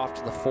backed off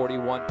to the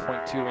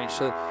 41.2 range.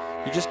 So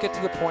you just get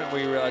to the point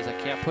where you realize I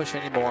can't push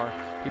anymore.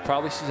 He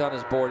probably sees on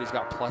his board he's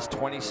got plus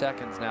 20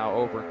 seconds now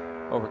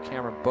over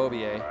Cameron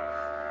Beaubier.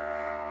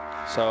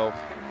 So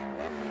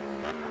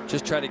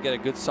just try to get a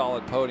good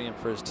solid podium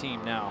for his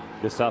team now.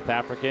 The South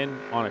African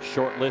on a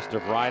short list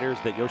of riders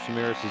that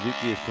Yoshimura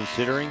Suzuki is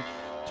considering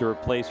to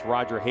replace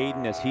Roger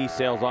Hayden as he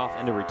sails off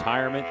into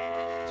retirement.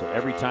 So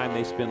every time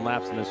they spin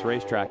laps on this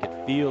racetrack,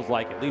 it feels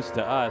like, at least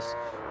to us,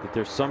 that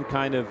there's some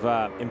kind of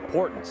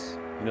importance,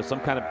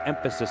 some kind of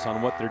emphasis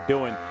on what they're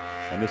doing.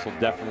 And this will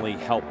definitely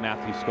help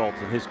Matthew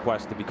Skoltz in his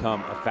quest to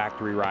become a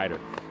factory rider.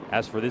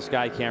 As for this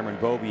guy, Cameron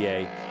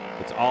Beaubier,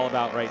 it's all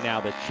about right now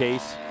the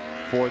chase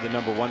for the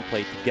 #1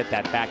 plate to get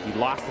that back. He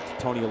lost it to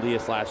Tony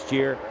Elias last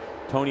year.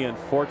 Tony,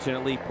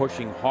 unfortunately,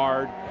 pushing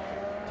hard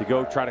to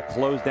go try to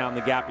close down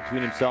the gap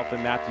between himself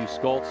and Matthew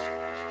Skoltz.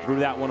 Threw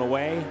that one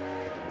away.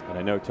 And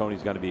I know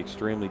Tony's going to be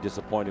extremely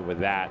disappointed with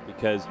that,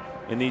 because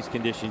in these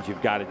conditions,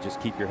 you've got to just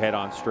keep your head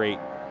on straight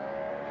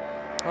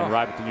and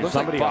ride with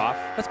somebody like off.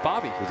 That's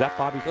Bobby. Was that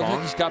Bobby Fong? Looks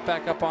like he's got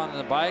back up on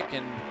the bike,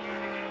 and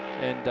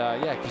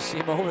yeah, you see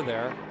him over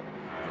there.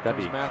 That'd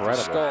be incredible.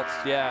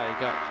 Skoltz. Yeah, he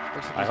got.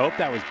 I hope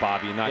that was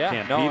Bobby and not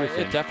Cam Peterson.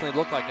 It definitely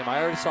looked like him.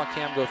 I already saw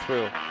Cam go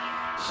through.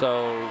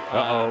 So.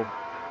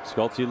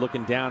 Skoltz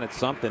looking down at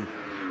something.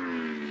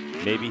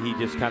 Maybe he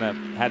just kind of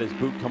had his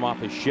boot come off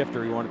his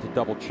shifter. He wanted to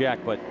double check,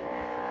 but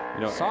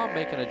saw him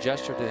making a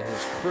gesture to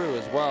his crew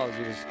as well as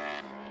he was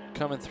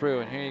coming through.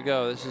 And here you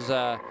go. This is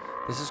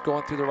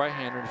going through the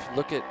right-hander. And if you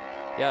look at,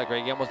 yeah,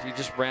 Greg, you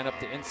just ran up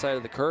the inside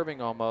of the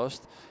curbing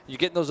almost. You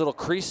get those little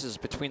creases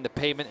between the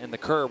pavement and the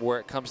curb where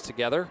it comes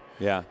together.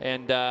 Yeah.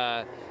 And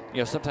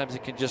sometimes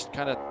it can just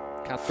kind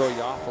of throw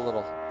you off a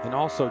little. And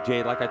also,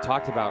 Jay, like I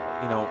talked about,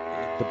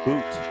 the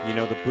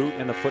boot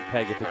and the foot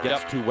peg, if it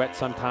gets too wet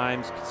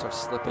sometimes, it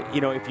starts slipping.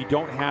 If you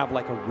don't have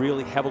like a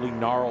really heavily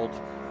gnarled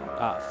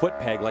foot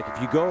peg, like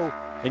if you go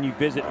and you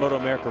visit Moto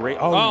America race,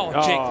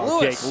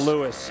 Jake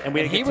Lewis, and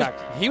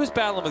he was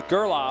battling with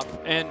Gerloff,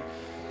 and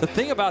the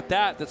thing about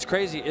that's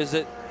crazy is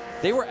that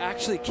they were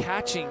actually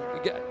catching.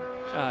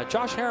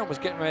 Josh Herrin was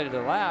getting ready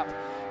to lap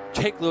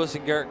Jake Lewis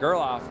and Garrett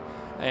Gerloff,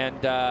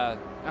 and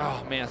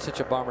oh man, such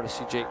a bummer to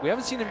see Jake. We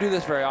haven't seen him do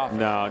this very often.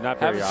 No, not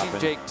very often.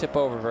 Haven't seen Jake tip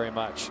over very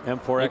much.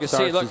 M4X. You can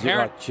see, look,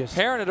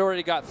 Herrin had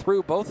already got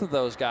through both of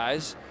those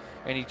guys,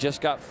 and he just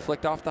got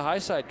flicked off the high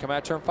side. Come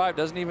out turn 5,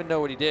 doesn't even know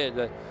what he did.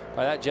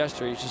 By that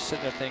gesture, he's just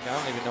sitting there thinking,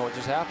 I don't even know what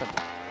just happened.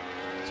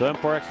 So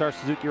M4X Star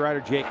Suzuki rider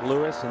Jake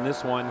Lewis, and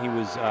this one he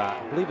was, I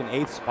believe, in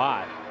 8th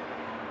spot,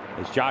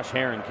 as Josh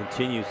Herrin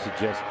continues to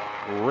just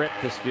rip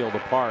this field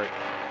apart.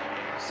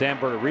 Sam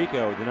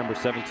Bertorico, the number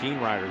 17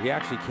 rider, he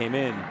actually came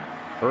in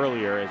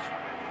earlier as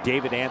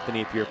David Anthony.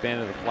 If you're a fan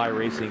of the Fly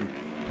Racing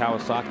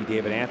Kawasaki,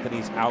 David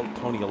Anthony's out,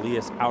 Tony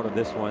Elias out of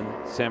this one.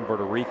 Sam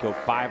Bertorico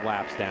 5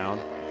 laps down,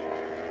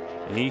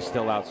 and he's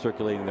still out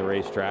circulating the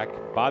racetrack.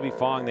 Bobby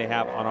Fong they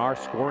have on our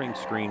scoring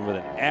screen with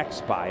an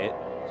X by it,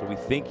 so we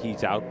think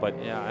he's out, but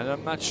yeah, and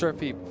I'm not sure if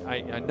he,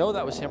 I know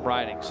that was him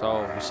riding,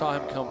 so we saw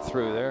him come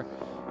through there.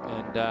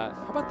 And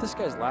how about this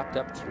guy's lapped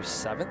up through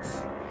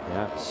 7th?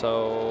 Yeah.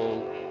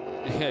 So,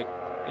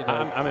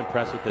 I'm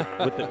impressed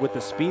with the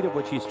speed at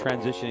which he's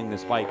transitioning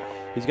this bike.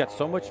 He's got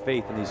so much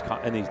faith in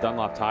these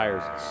Dunlop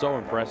tires. It's so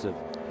impressive.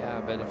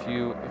 Yeah, but if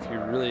you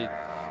really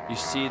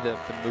see the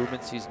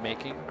movements he's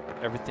making,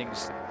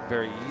 everything's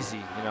very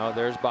easy.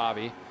 There's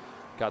Bobby,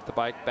 got the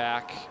bike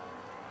back,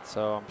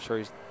 so I'm sure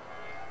he's.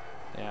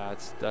 Yeah,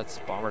 that's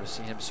a bummer to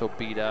see him so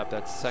beat up.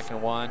 That's the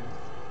second one.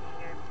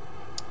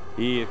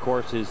 He, of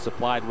course, is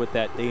supplied with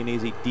that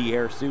Dainese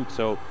D-Air suit,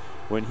 so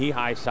when he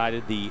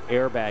high-sided, the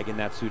airbag in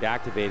that suit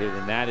activated,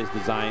 and that is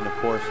designed, of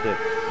course,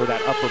 for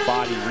that upper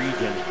body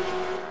region.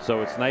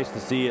 So it's nice to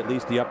see at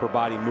least the upper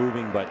body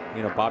moving, but,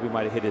 Bobby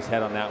might have hit his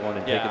head on that one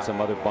and taken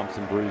some other bumps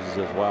and bruises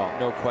as well.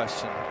 No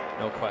question.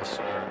 No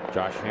question.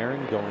 Josh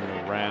Herrin going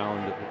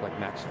around, it looked like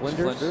Max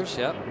Flinders. Flinders,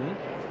 yep.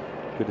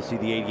 Good to see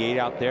the 88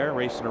 out there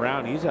racing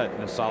around. He's in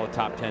a solid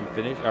top 10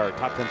 finish, or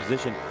top 10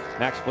 position.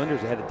 Max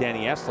Flinders ahead of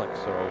Danny Eslick,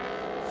 so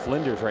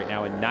Flinders right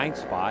now in 9th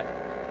spot,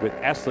 with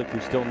Eslick,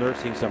 who's still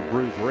nursing some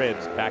bruised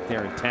ribs, back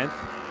there in 10th.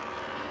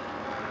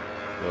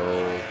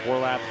 So 4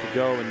 laps to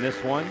go in this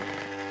one.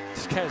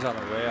 This guy's on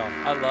a rail.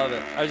 I love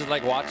it. I just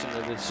like watching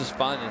it. It's just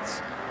fun.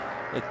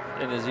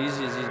 And as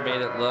easy as he's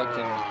made it look,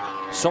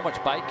 and so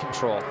much bike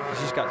control. He's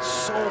just got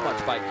so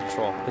much bike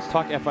control. Let's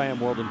talk FIM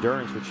World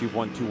Endurance, which you've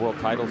won 2 world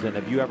titles in.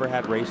 Have you ever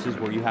had races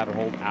where you had a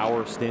whole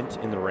hour stint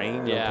in the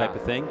rain, that type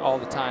of thing? All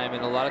the time.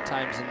 And a lot of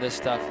times in this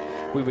stuff,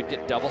 we would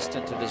get double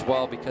stinted as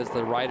well, because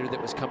the rider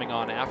that was coming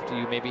on after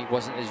you maybe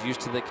wasn't as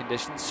used to the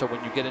conditions. So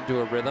when you get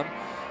into a rhythm,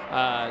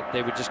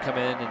 they would just come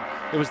in, and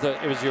it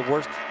was your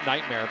worst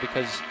nightmare,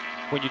 because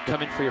when you'd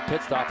come in for your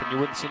pit stop and you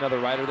wouldn't see another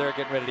rider there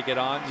getting ready to get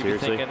on, you'd be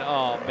thinking,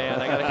 oh man,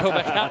 I gotta go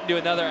back out and do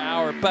another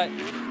hour. But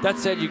that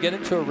said, you get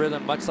into a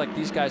rhythm, much like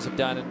these guys have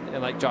done,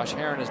 and like Josh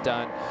Herrin has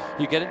done.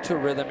 You get into a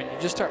rhythm and you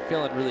just start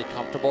feeling really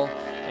comfortable,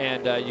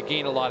 and you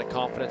gain a lot of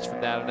confidence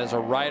from that. And as a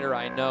rider,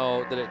 I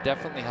know that it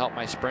definitely helped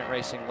my sprint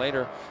racing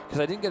later, because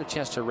I didn't get a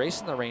chance to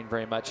race in the rain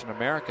very much in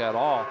America at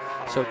all.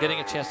 So getting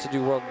a chance to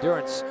do World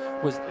Endurance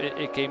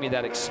it gave me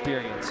that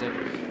experience,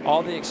 and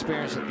all the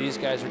experience that these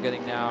guys are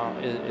getting now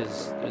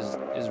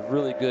is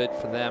really good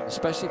for them,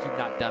 especially if you've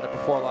not done it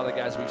before. A lot of the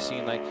guys we've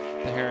seen, like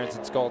the Herrins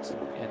and Skolts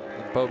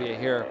and Bobier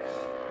here,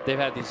 they've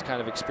had these kind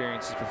of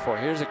experiences before.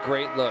 Here's a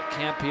great look.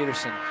 Cam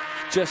Peterson,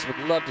 just would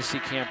love to see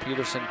Cam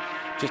Peterson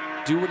just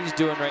do what he's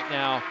doing right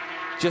now.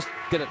 Just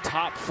get a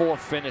top 4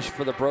 finish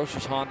for the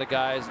Brochus Honda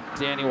guys,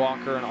 Danny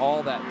Walker, and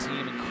all that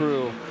team and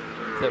crew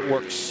that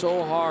worked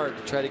so hard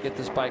to try to get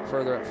this bike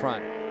further up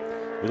front.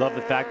 We love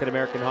the fact that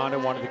American Honda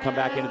wanted to come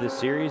back into this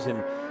series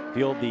and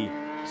field the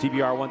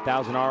CBR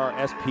 1000R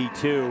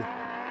SP2,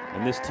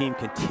 and this team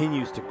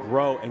continues to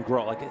grow and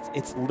grow. Like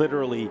it's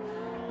literally,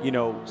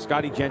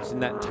 Scotty Jensen,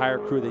 that entire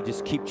crew, they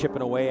just keep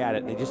chipping away at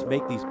it. They just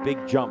make these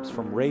big jumps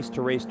from race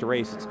to race to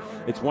race.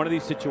 It's one of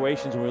these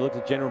situations when we looked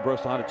at General Brochus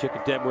Honda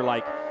Chick-a-Deb, we're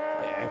like,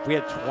 if we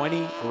had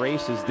 20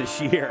 races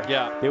this year,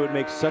 they would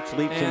make such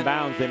leaps and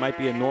bounds, they might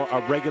be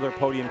a regular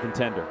podium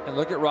contender. And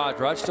look at Rod.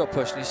 Rod's still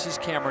pushing. He sees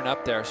Cameron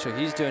up there, so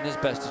he's doing his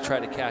best to try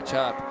to catch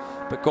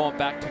up. But going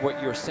back to what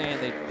you were saying,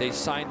 they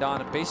signed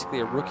on basically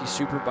a rookie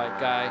superbike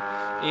guy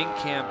in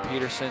Cam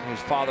Peterson, whose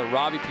father,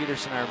 Robbie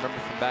Peterson, I remember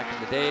from back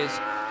in the days,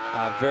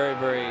 very,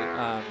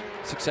 very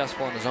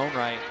successful in his own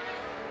right.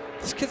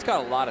 This kid's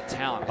got a lot of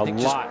talent. I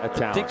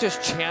think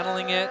just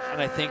channeling it,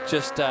 and I think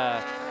just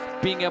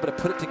being able to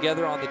put it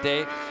together on the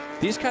day.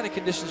 These kind of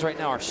conditions right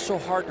now are so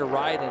hard to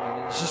ride in,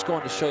 and it's just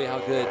going to show you how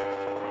good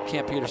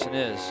Cam Peterson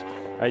is.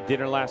 I had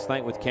dinner last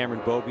night with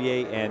Cameron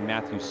Bobier and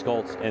Matthew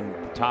Skolts, and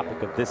the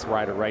topic of this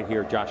rider right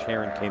here, Josh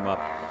Herrin, came up.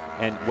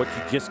 And what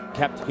you just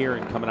kept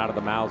hearing coming out of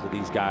the mouths of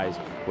these guys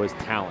was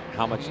talent,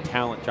 how much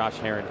talent Josh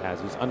Herrin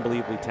has. He's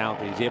unbelievably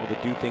talented. He's able to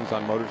do things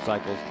on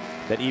motorcycles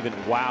that even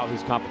wow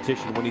his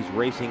competition when he's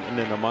racing in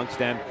and amongst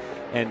them.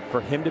 And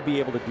for him to be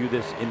able to do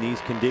this in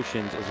these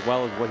conditions, as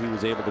well as what he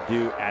was able to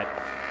do at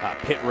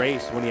pit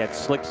race when he had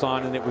slicks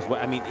on, and it was,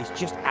 I mean, he's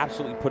just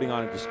absolutely putting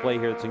on a display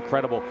here. It's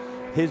incredible.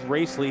 His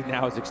race lead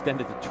now is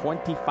extended to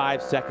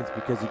 25 seconds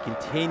because he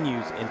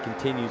continues and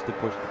continues to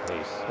push the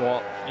pace.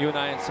 Well, you and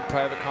I in some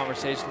private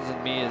conversations,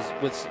 and me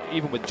is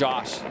even with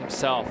Josh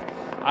himself,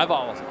 I've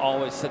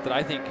always said that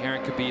I think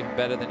Herrin could be even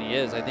better than he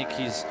is. I think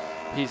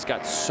he's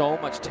got so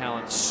much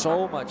talent,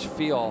 so much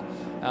feel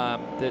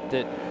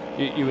that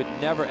you would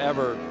never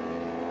ever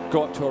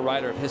go up to a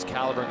rider of his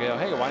caliber and go,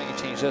 hey, why don't you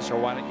change this or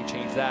why don't you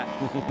change that?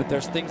 But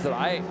there's things that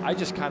I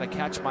just kind of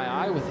catch my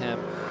eye with him.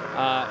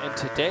 And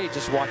today,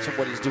 just watching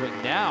what he's doing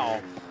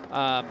now,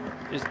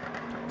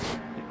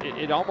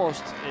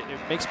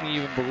 it makes me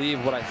even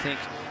believe what I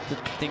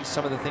think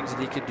some of the things that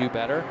he could do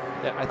better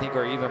that I think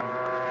are even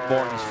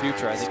more in his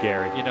future. I think,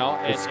 scary. You know,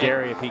 it's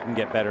scary if he can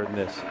get better than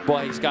this. Well,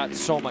 he's got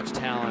so much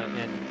talent,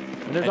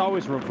 and there's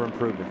always room for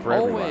improvement for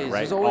everyone, right?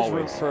 There's always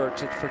room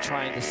for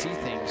trying to see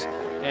things,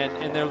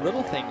 and they're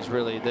little things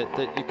really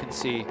that you can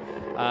see.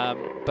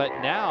 But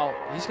now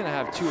he's going to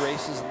have two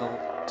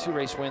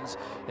race wins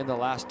in the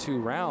last 2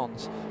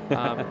 rounds.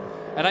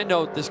 And I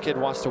know this kid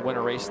wants to win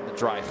a race in the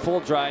dry, full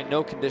dry,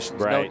 no conditions,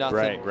 no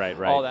nothing, right.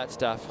 all that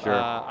stuff. Sure.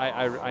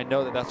 I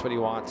know that that's what he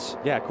wants.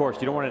 Yeah, of course.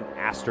 You don't want an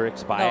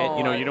asterisk by it.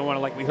 You know, you don't want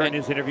to, like we heard in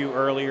his interview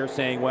earlier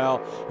saying,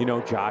 well, you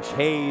know, Josh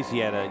Hayes, he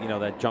had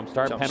that jump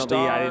start penalty.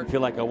 I didn't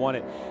feel like I won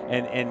it.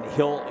 And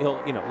he'll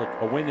you know, look,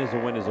 a win is a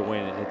win is a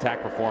win. An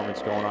attack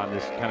performance going on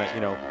this kind of, you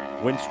know,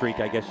 win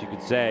streak, I guess you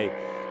could say,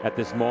 at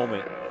this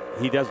moment.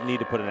 He doesn't need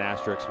to put an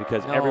asterisk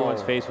because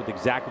everyone's faced with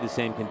exactly the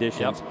same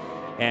conditions. Yep.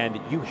 And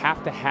you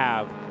have to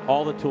have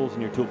all the tools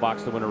in your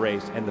toolbox to win a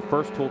race. And the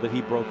first tool that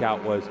he broke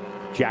out was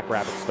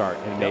jackrabbit start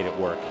and made it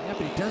work. Yeah,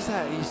 but he does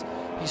that.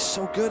 He's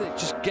so good at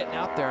just getting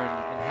out there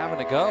and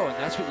having a go, and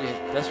that's what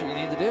you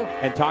need to do.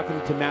 And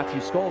talking to Matthew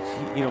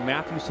Stoltz, you know,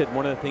 Matthew said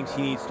one of the things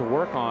he needs to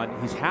work on,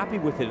 he's happy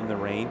with it in the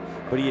rain,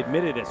 but he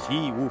admitted as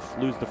he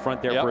lose the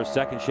front there for a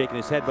second, shaking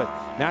his head. But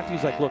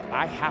Matthew's like, look,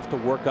 I have to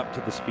work up to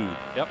the speed.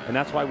 And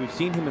that's why we've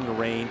seen him in the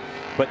rain.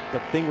 But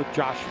the thing with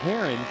Josh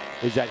Herrin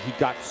is that he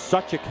got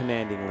such a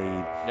commanding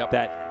lead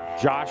that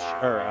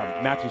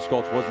Matthew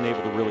Stoltz wasn't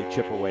able to really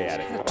chip away at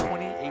it. He's got a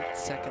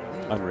 28-second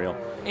lead. Unreal.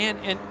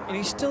 And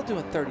he's still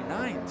doing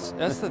 39s.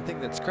 That's the thing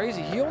that's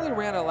crazy. He only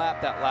ran a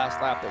lap, that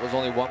last lap, that was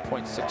only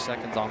 1.6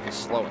 seconds off his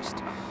slowest.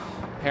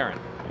 Herrin.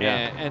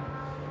 Yeah.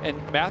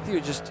 And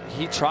Matthew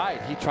he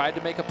tried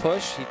to make a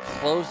push. He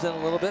closed in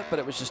a little bit, but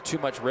it was just too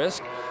much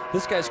risk.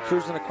 This guy's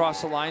cruising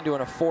across the line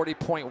doing a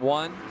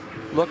 40.1,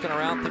 looking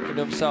around thinking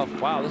to himself,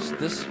 wow,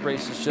 this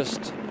race has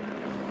just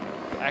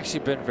actually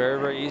been very,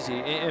 very easy.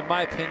 In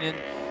my opinion,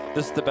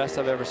 this is the best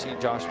I've ever seen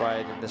Josh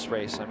ride in this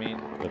race. I mean,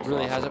 it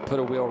really hasn't put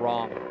a wheel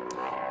wrong.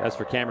 As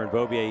for Cameron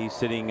Beaubier, he's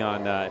sitting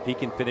on, if he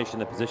can finish in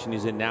the position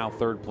he's in now,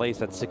 3rd place,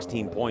 that's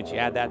 16 points. You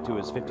add that to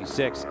his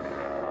 56.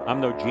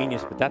 I'm no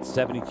genius, but that's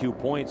 72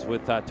 points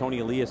with Tony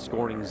Elias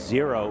scoring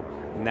 0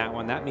 in that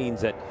one. That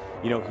means that,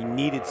 you know, he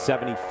needed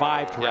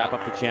 75 to wrap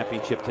up the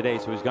championship today,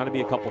 so he's going to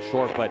be a couple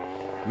short, but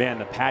man,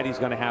 the pad he's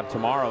going to have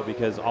tomorrow,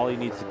 because all he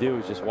needs to do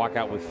is just walk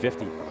out with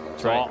 50.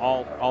 So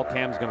all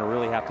Cam's going to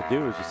really have to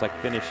do is just like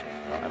finish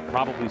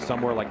probably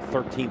somewhere like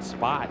 13th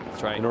spot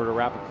in order to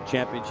wrap up the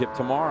championship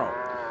tomorrow.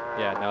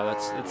 Yeah, no,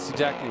 that's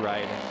exactly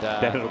right.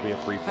 And then it'll be a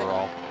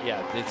free-for-all.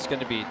 Yeah, it's going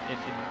to be,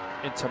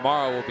 and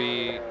tomorrow will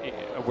be,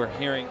 we're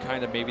hearing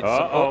kind of maybe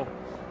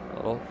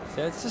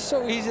it's just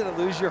so easy to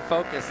lose your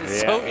focus.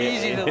 It's so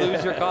easy to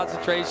lose your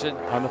concentration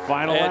on the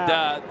final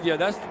lap. Yeah,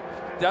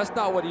 that's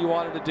not what he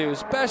wanted to do,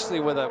 especially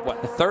with a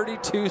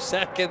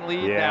 32-second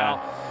lead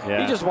now.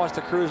 He just wants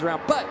to cruise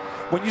around. But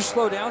when you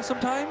slow down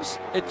sometimes,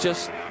 you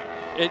just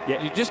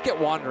get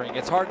wandering.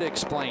 It's hard to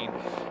explain.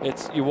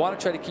 You want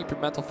to try to keep your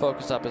mental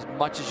focus up as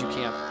much as you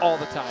can all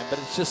the time, but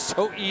it's just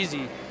so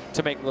easy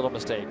to make little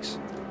mistakes.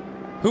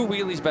 Who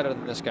wheelies better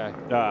than this guy?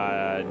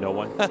 No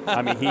one.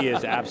 I mean, he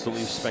is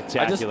absolutely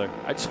spectacular.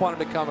 I just want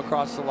him to come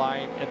across the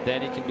line, and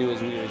then he can do his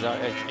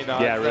wheelies. You know,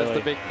 that's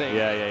the big thing.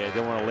 Yeah.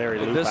 Don't want to Larry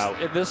loop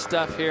out. In this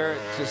stuff here,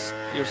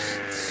 you're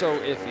so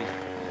iffy.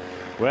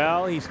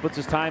 Well, he splits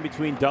his time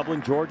between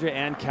Dublin, Georgia,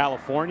 and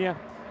California.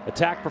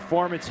 Attack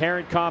Performance,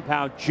 Herrin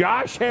Compound.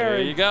 Josh Herrin.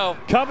 There you go.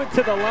 Coming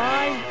to the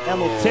line,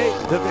 and will take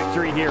the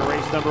victory here,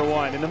 race number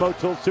 1 in the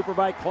Motul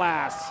Superbike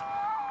class.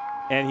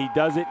 And he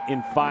does it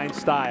in fine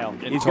style.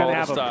 He's going to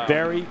have a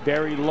very,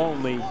 very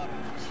lonely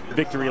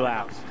victory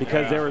lap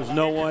because there is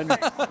no one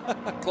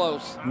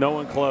close. No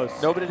one close.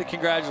 Nobody to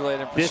congratulate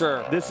him for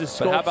sure. This is Stoltz.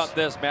 But how about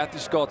this,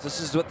 Matthew Stoltz? This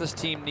is what this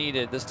team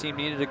needed. This team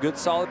needed a good,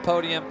 solid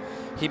podium.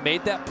 He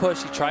made that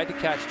push. He tried to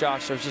catch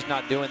Josh. So he's just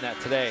not doing that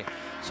today.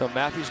 So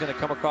Matthew's going to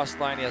come across the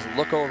line. He has a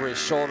look over his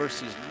shoulder,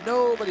 sees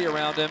nobody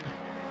around him,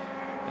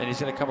 and he's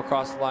going to come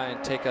across the line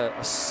and take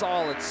a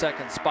solid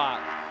 2nd spot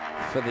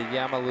for the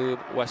Yamalube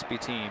Westby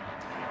team.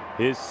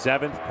 His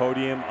 7th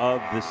podium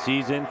of the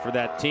season for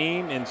that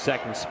team in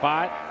 2nd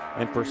spot.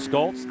 And for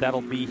Schultz,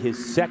 that'll be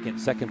his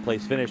second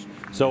place finish.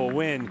 So a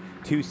win,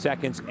 2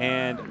 seconds,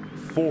 and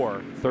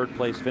 4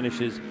 third-place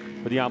finishes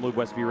for the En Bleu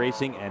Westby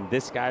Racing. And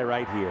this guy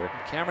right here.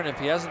 Cameron, if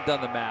he hasn't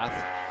done the math,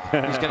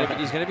 he's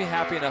gonna be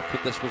happy enough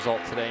with this result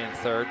today in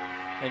 3rd.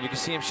 And you can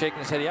see him shaking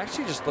his head. He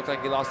actually just looked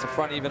like he lost the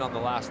front even on the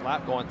last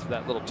lap going through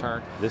that little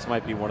turn. This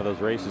might be one of those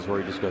races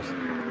where he just goes,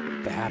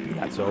 happy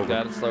that's over.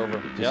 That it's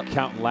over. Just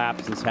counting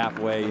laps is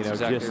halfway. You know,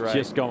 exactly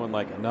just going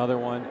like another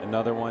one,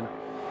 another one.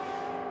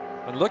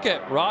 And look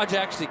at Raj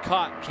actually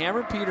caught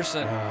Cameron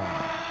Peterson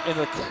in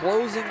the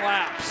closing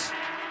laps.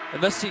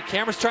 And let's see,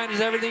 Cameron's trying to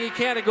do everything he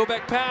can to go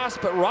back past,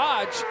 but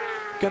Raj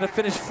going to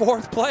finish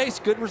 4th place.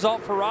 Good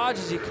result for Raj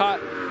as he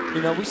caught,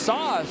 you know, we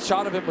saw a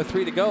shot of him with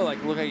 3 to go.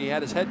 Like, look like he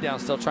had his head down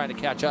still trying to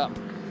catch up.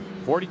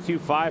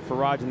 42.5 for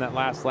Raj in that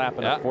last lap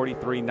and a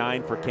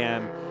 43.9 for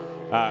Cam.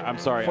 I'm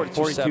sorry,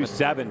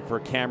 42.7 for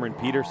Cameron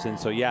Peterson.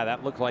 So, yeah,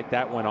 that looked like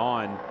that went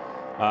on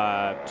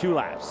 2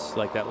 laps,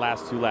 like that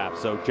last 2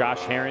 laps. So Josh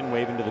Herron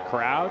waving to the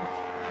crowd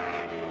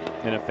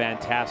in a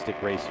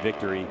fantastic race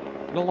victory.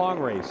 In a long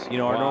race. You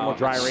know, our normal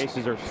dry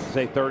races are,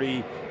 say,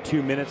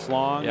 32 minutes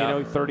long, you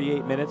know,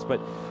 38 minutes. But,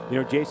 you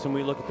know, Jason,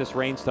 we look at this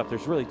rain stuff,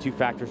 there's really 2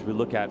 factors we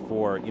look at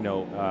for, you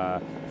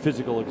know,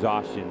 physical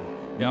exhaustion,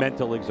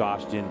 mental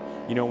exhaustion.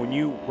 You know, when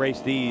you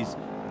race these,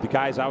 the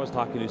guys I was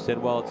talking to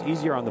said, well, it's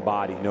easier on the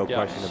body, no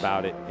question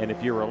about it. And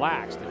if you're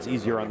relaxed, it's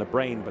easier on the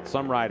brain. But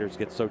some riders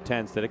get so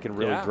tense that it can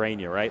really drain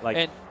you, right?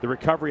 Like the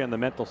recovery on the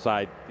mental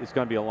side is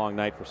going to be a long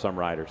night for some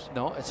riders.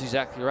 No, it's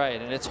exactly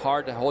right. And it's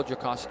hard to hold your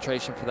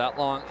concentration for that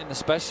long, and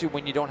especially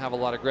when you don't have a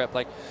lot of grip.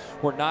 Like,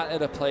 we're not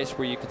at a place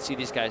where you can see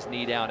these guys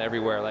knee down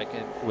everywhere. Like,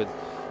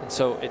 and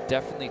so it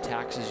definitely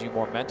taxes you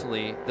more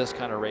mentally, this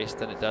kind of race,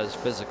 than it does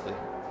physically.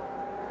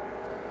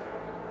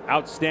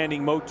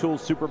 Outstanding Motul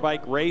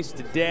Superbike race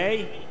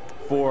today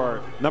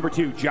for number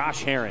 2,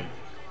 Josh Herron.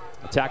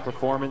 Attack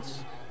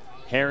Performance,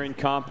 Herron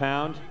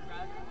Compound.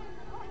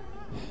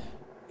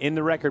 In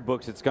the record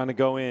books, it's going to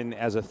go in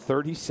as a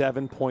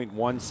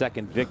 37.1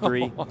 second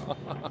victory,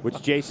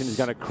 which Jason is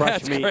going to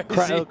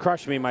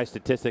crush me in my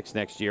statistics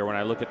next year when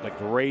I look at like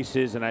the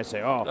races and I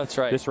say, oh, that's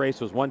right, this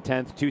race was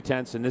 1/10,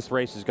 2/10, and this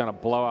race is going to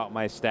blow out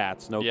my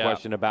stats. No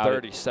question about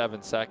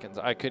 37 seconds.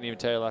 I couldn't even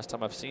tell you last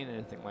time I've seen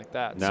anything like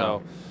that. No.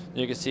 So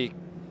you can see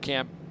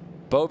Cam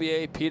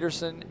Beaubier,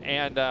 Peterson,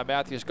 and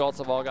Matthew Schultz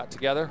have all got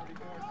together.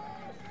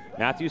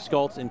 Matthew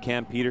Schultz and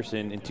Cam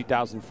Peterson in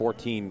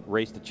 2014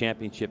 raced the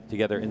championship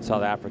together in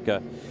South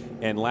Africa.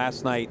 And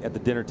last night at the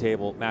dinner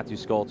table, Matthew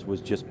Schultz was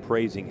just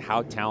praising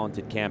how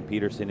talented Cam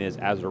Peterson is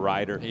as a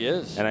rider. He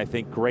is. And I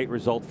think great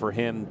result for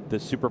him, the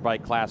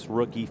Superbike class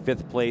rookie,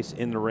 5th place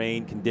in the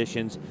rain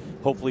conditions.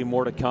 Hopefully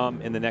more to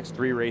come in the next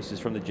 3 races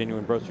from the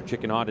Genuine Broaster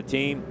Chicken Honda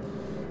team.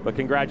 But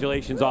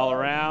congratulations all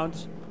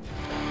around.